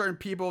appeal to certain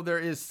people, there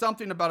is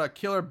something about a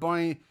killer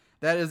bunny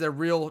that is a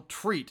real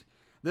treat.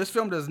 This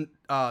film does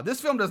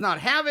not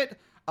have it.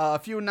 A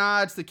few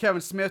nods to Kevin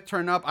Smith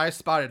turn up. I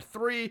spotted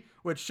 3,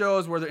 which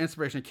shows where their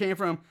inspiration came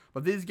from.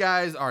 But these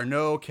guys are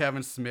no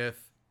Kevin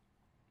Smith.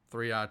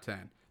 3 out of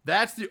 10.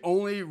 That's the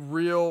only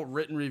real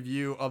written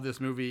review of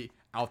this movie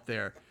out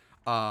there.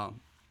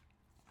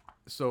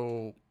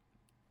 So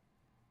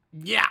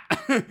yeah,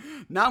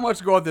 not much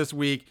to go with this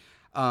week.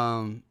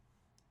 Like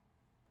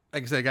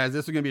I said, guys,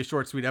 this is gonna be a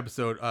short, sweet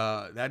episode.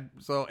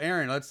 So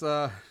Aaron, let's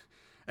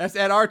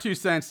add our 2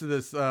 cents to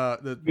this. To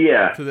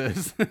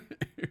this.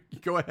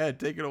 Go ahead,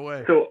 take it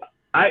away. So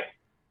I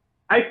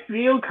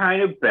feel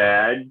kind of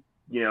bad,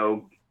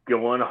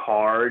 going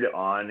hard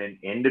on an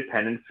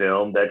independent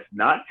film that's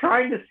not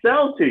trying to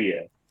sell to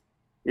you.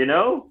 There's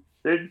no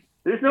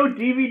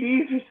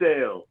DVDs for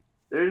sale.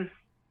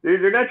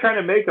 They're not trying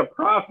to make a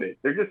profit.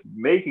 They're just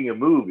making a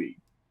movie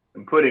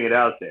and putting it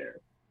out there.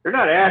 They're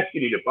not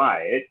asking you to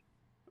buy it.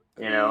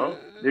 They're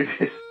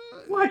just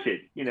watch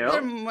it.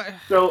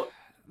 So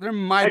there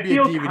might be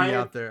a DVD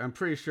out there. I'm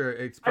pretty sure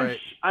it's probably...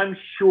 I'm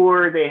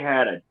sure they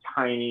had a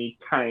tiny,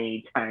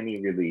 tiny,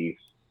 tiny release,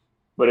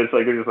 but it's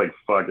like they're just like,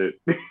 fuck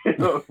it.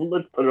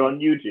 Let's put it on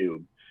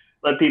YouTube.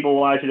 Let people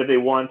watch it if they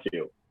want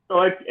to.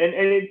 So it's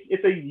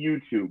a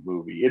YouTube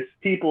movie. It's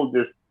people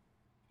just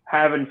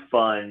having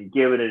fun,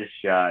 giving it a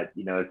shot,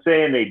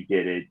 saying they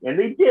did it, and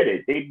they did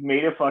it. They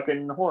made a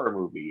fucking horror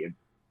movie.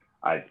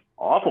 An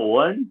awful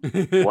one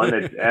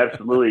that's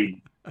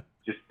absolutely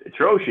just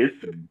atrocious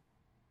and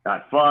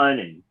not fun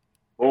and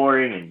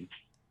boring, and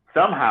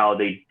somehow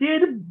they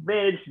did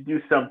manage to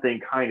do something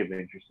kind of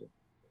interesting.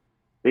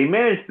 They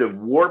managed to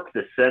warp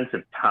the sense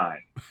of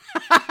time.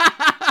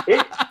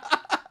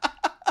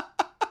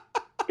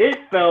 It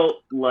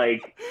felt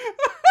like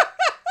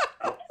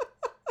a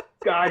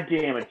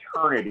goddamn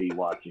eternity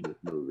watching this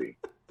movie.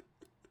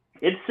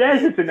 It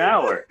says it's an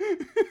hour.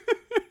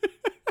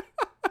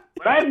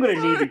 But I'm going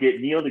to need to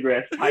get Neil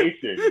deGrasse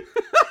Tyson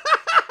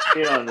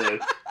in on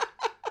this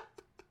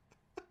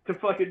to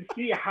fucking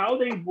see how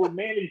they were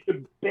managed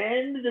to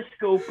bend the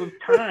scope of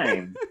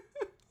time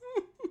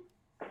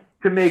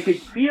to make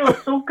it feel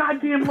so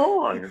goddamn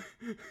long.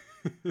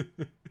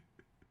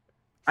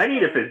 I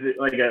need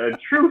a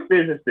true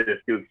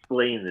physicist to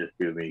explain this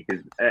to me,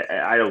 because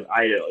I don't.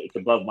 It's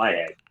above my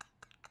head.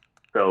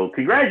 So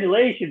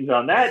congratulations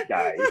on that,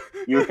 guys.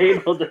 You were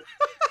able to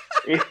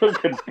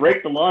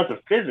break the laws of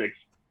physics.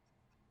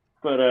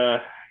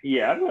 But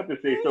yeah, I'm gonna have to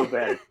say so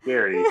bad it's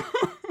scary.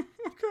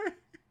 Okay.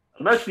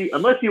 Unless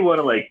you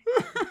want to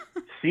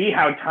see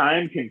how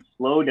time can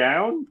slow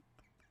down.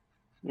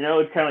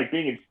 It's kind of like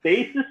being in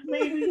stasis,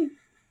 maybe.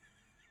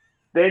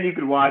 Then you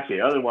can watch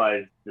it.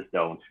 Otherwise, just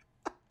don't.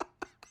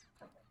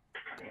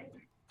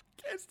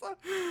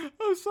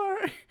 I'm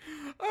sorry.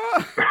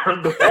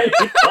 I'm glad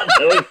you thought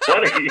that was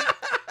funny.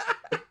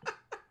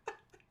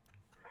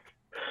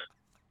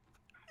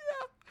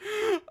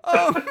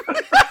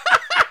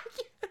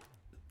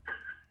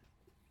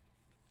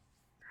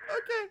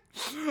 Okay.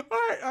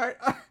 All right.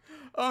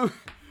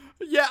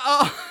 Yeah,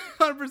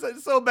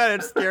 100%. So bad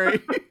it's scary.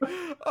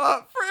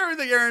 For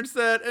everything Aaron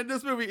said, and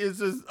this movie is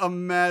just a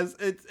mess.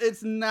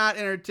 It's not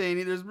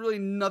entertaining. There's really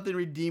nothing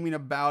redeeming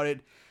about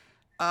it.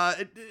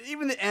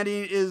 Even the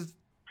ending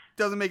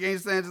doesn't make any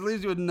sense. It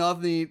leaves you with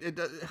nothing.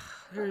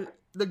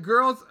 The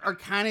girls are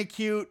kind of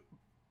cute,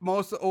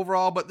 most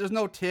overall, but there's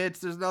no tits.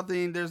 There's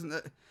nothing.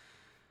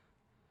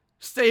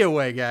 Stay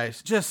away,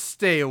 guys. Just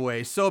stay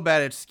away. So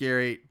bad it's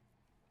scary.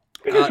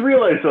 I just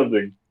realized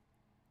something.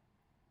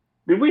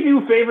 Did we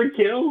do favorite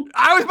kill?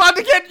 I was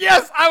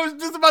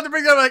just about to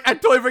bring that up. Like, I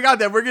totally forgot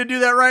that. We're going to do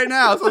that right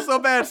now. So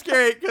bad it's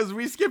scary because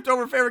we skipped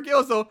over favorite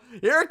kill. So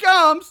here it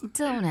comes.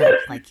 Don't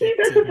act like you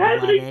didn't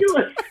love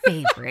it.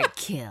 Favorite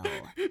kill.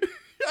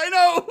 I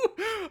know.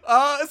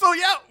 So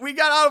yeah, we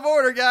got out of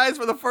order, guys,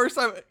 for the first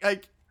time.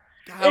 Like,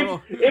 I don't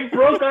know. It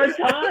broke our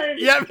time.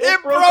 Yeah,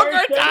 it broke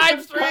our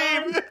time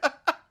stream.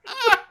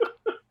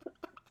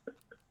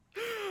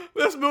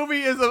 This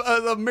movie is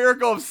a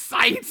miracle of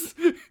science.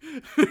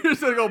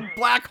 There's like a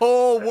black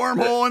hole,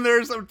 wormhole in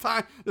there. Some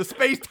time, the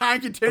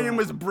space-time continuum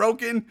was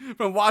broken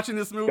from watching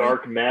this movie.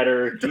 Dark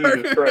matter.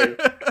 Jesus Christ.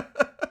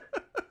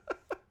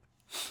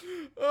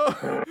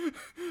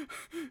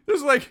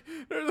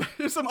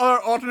 There's some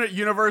other alternate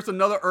universe.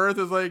 Another Earth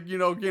is like,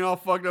 getting all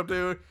fucked up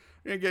too.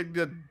 You're gonna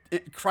get the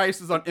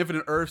Crisis on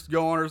Infinite Earths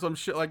going or some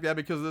shit like that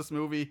because of this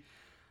movie.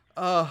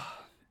 All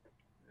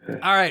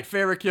right,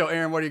 favorite kill,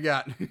 Aaron. What do you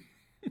got?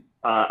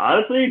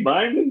 Honestly,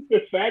 mine was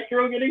the fat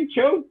girl getting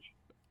choked.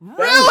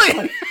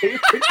 Really?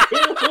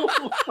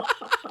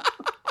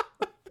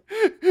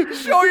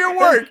 Show your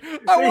work.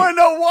 I want to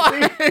know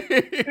why.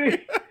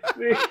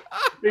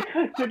 They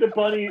cut to the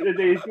bunny. They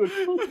do a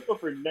close up of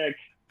her neck,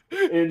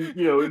 and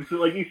it's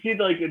like you see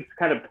it's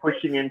kind of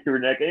pushing into her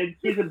neck, and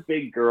she's a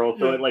big girl,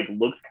 so it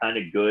looks kind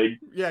of good.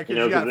 Yeah, because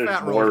you got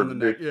fat rolls in the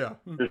neck. Yeah,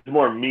 there's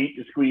more meat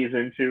to squeeze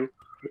into.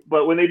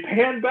 But when they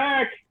pan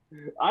back,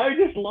 I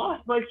just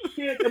lost my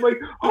shit. I'm like,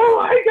 oh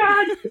my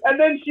god! And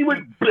then she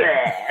went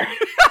bleh.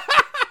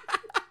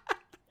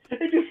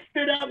 It just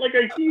spit out like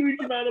a huge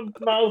amount of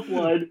mouth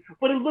blood,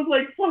 but it looked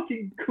like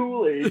fucking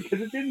Kool-Aid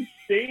because it didn't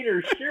stain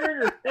her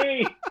shirt or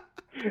face.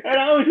 And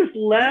I was just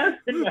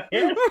laughing my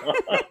ass off.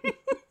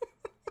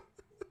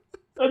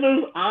 And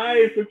those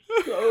eyes look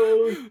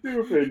so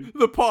stupid.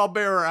 The Paul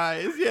Bearer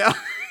eyes, yeah.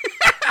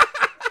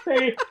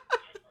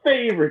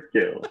 Favorite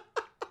kill.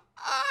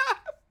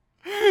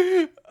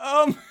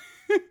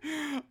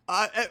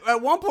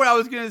 At one point I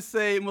was gonna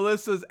say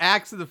Melissa's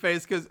axe to the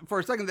face because for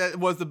a second that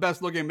was the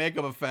best looking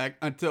makeup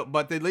effect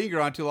but they linger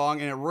on too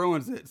long and it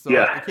ruins it. So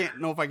I can't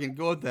know if I can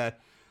go with that.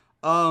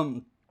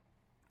 The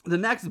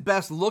next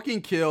best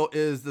looking kill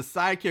is the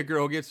sidekick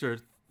girl gets her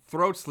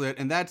throat slit,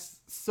 and that's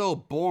so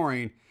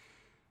boring.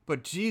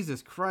 But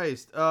Jesus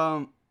Christ,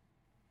 you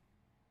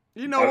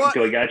know what?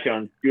 Do I got you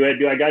on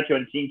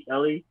Team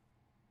Kelly?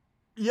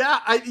 Yeah,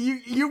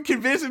 you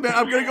convinced me, man.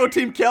 I'm gonna go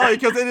Team Kelly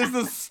because it is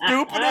the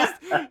stupidest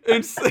and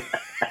it's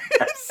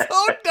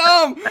so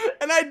dumb.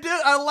 And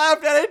I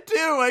laughed at it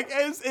too. Like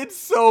it's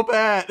so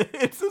bad.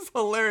 It's just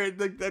hilarious.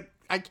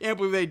 I can't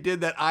believe they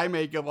did that eye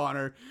makeup on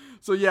her.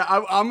 So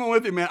yeah, I'm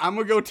with you, man. I'm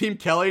gonna go Team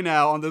Kelly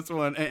now on this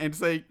one and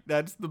say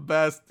that's the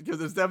best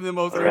because it's definitely the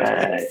most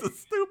entertaining. It's the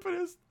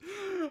stupidest.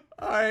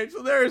 All right,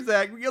 so there's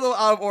that. We get a little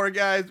out of order,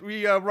 guys.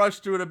 We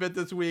rushed through it a bit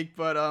this week,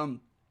 but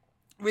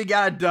we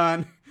got it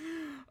done.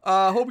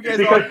 Hope you guys.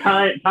 Because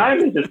time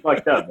is just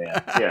fucked up,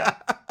 man. Yeah.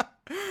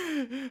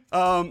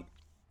 I'm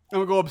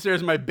gonna go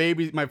upstairs. And my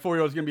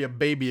 4-year-old is gonna be a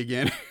baby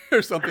again,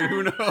 or something.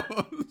 Who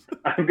knows?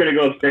 I'm gonna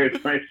go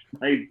upstairs. My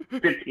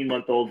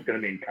 15-month-old is gonna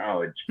be in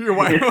college. Your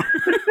wife.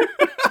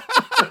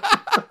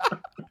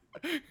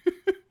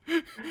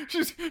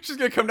 She's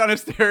gonna come down the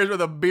stairs with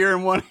a beer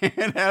in one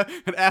hand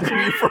and ask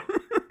me for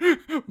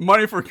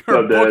money for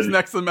her books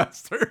next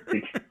semester.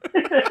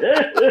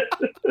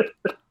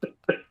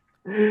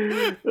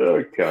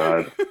 Oh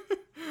God.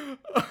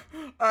 All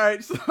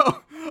right, so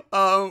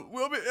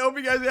hope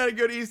you guys had a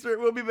good Easter.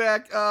 We'll be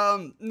back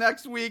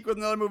next week with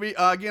another movie.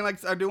 Again,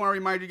 I do want to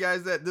remind you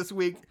guys that this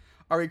week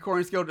our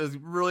recording schedule is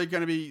really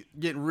going to be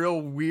getting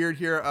real weird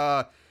here.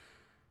 I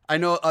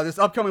know this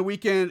upcoming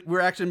weekend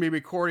we're actually going to be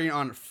recording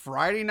on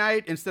Friday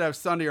night instead of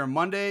Sunday or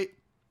Monday.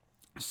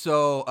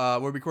 So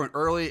we're recording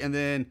early, and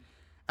then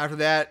after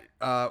that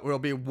there'll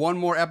be one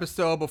more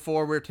episode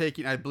before we're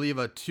taking, I believe,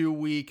 a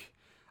 2-week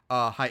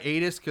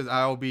hiatus because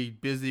I will be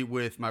busy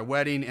with my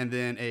wedding and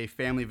then a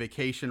family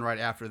vacation right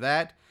after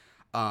that.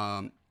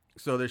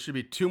 So there should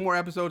be 2 more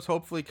episodes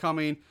hopefully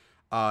coming.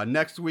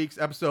 Next week's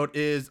episode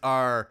is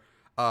our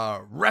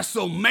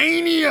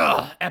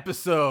WrestleMania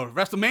episode.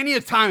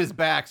 WrestleMania time is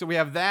back, so we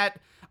have that.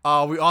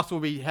 We also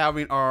will be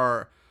having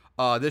our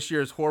this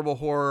year's Horrible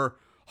Horror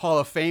Hall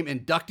of Fame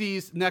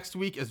inductees next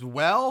week as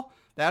well.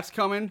 That's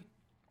coming.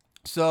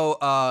 So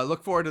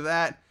look forward to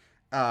that.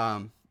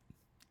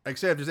 Like I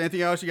said, if there's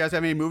anything else, you guys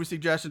have any movie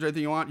suggestions or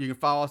anything you want, you can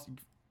follow us,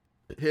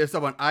 hit us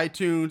up on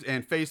iTunes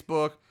and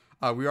Facebook.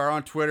 We are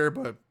on Twitter,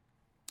 but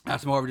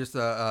that's more of just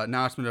an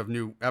announcement of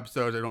new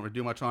episodes. I don't really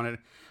do much on it.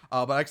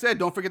 But like I said,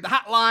 don't forget the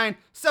hotline,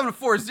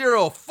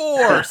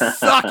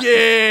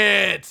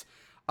 740-4-SUCK-IT.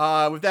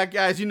 With that,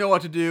 guys, you know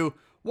what to do.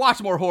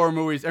 Watch more horror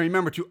movies, and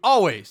remember to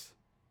always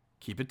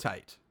keep it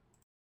tight.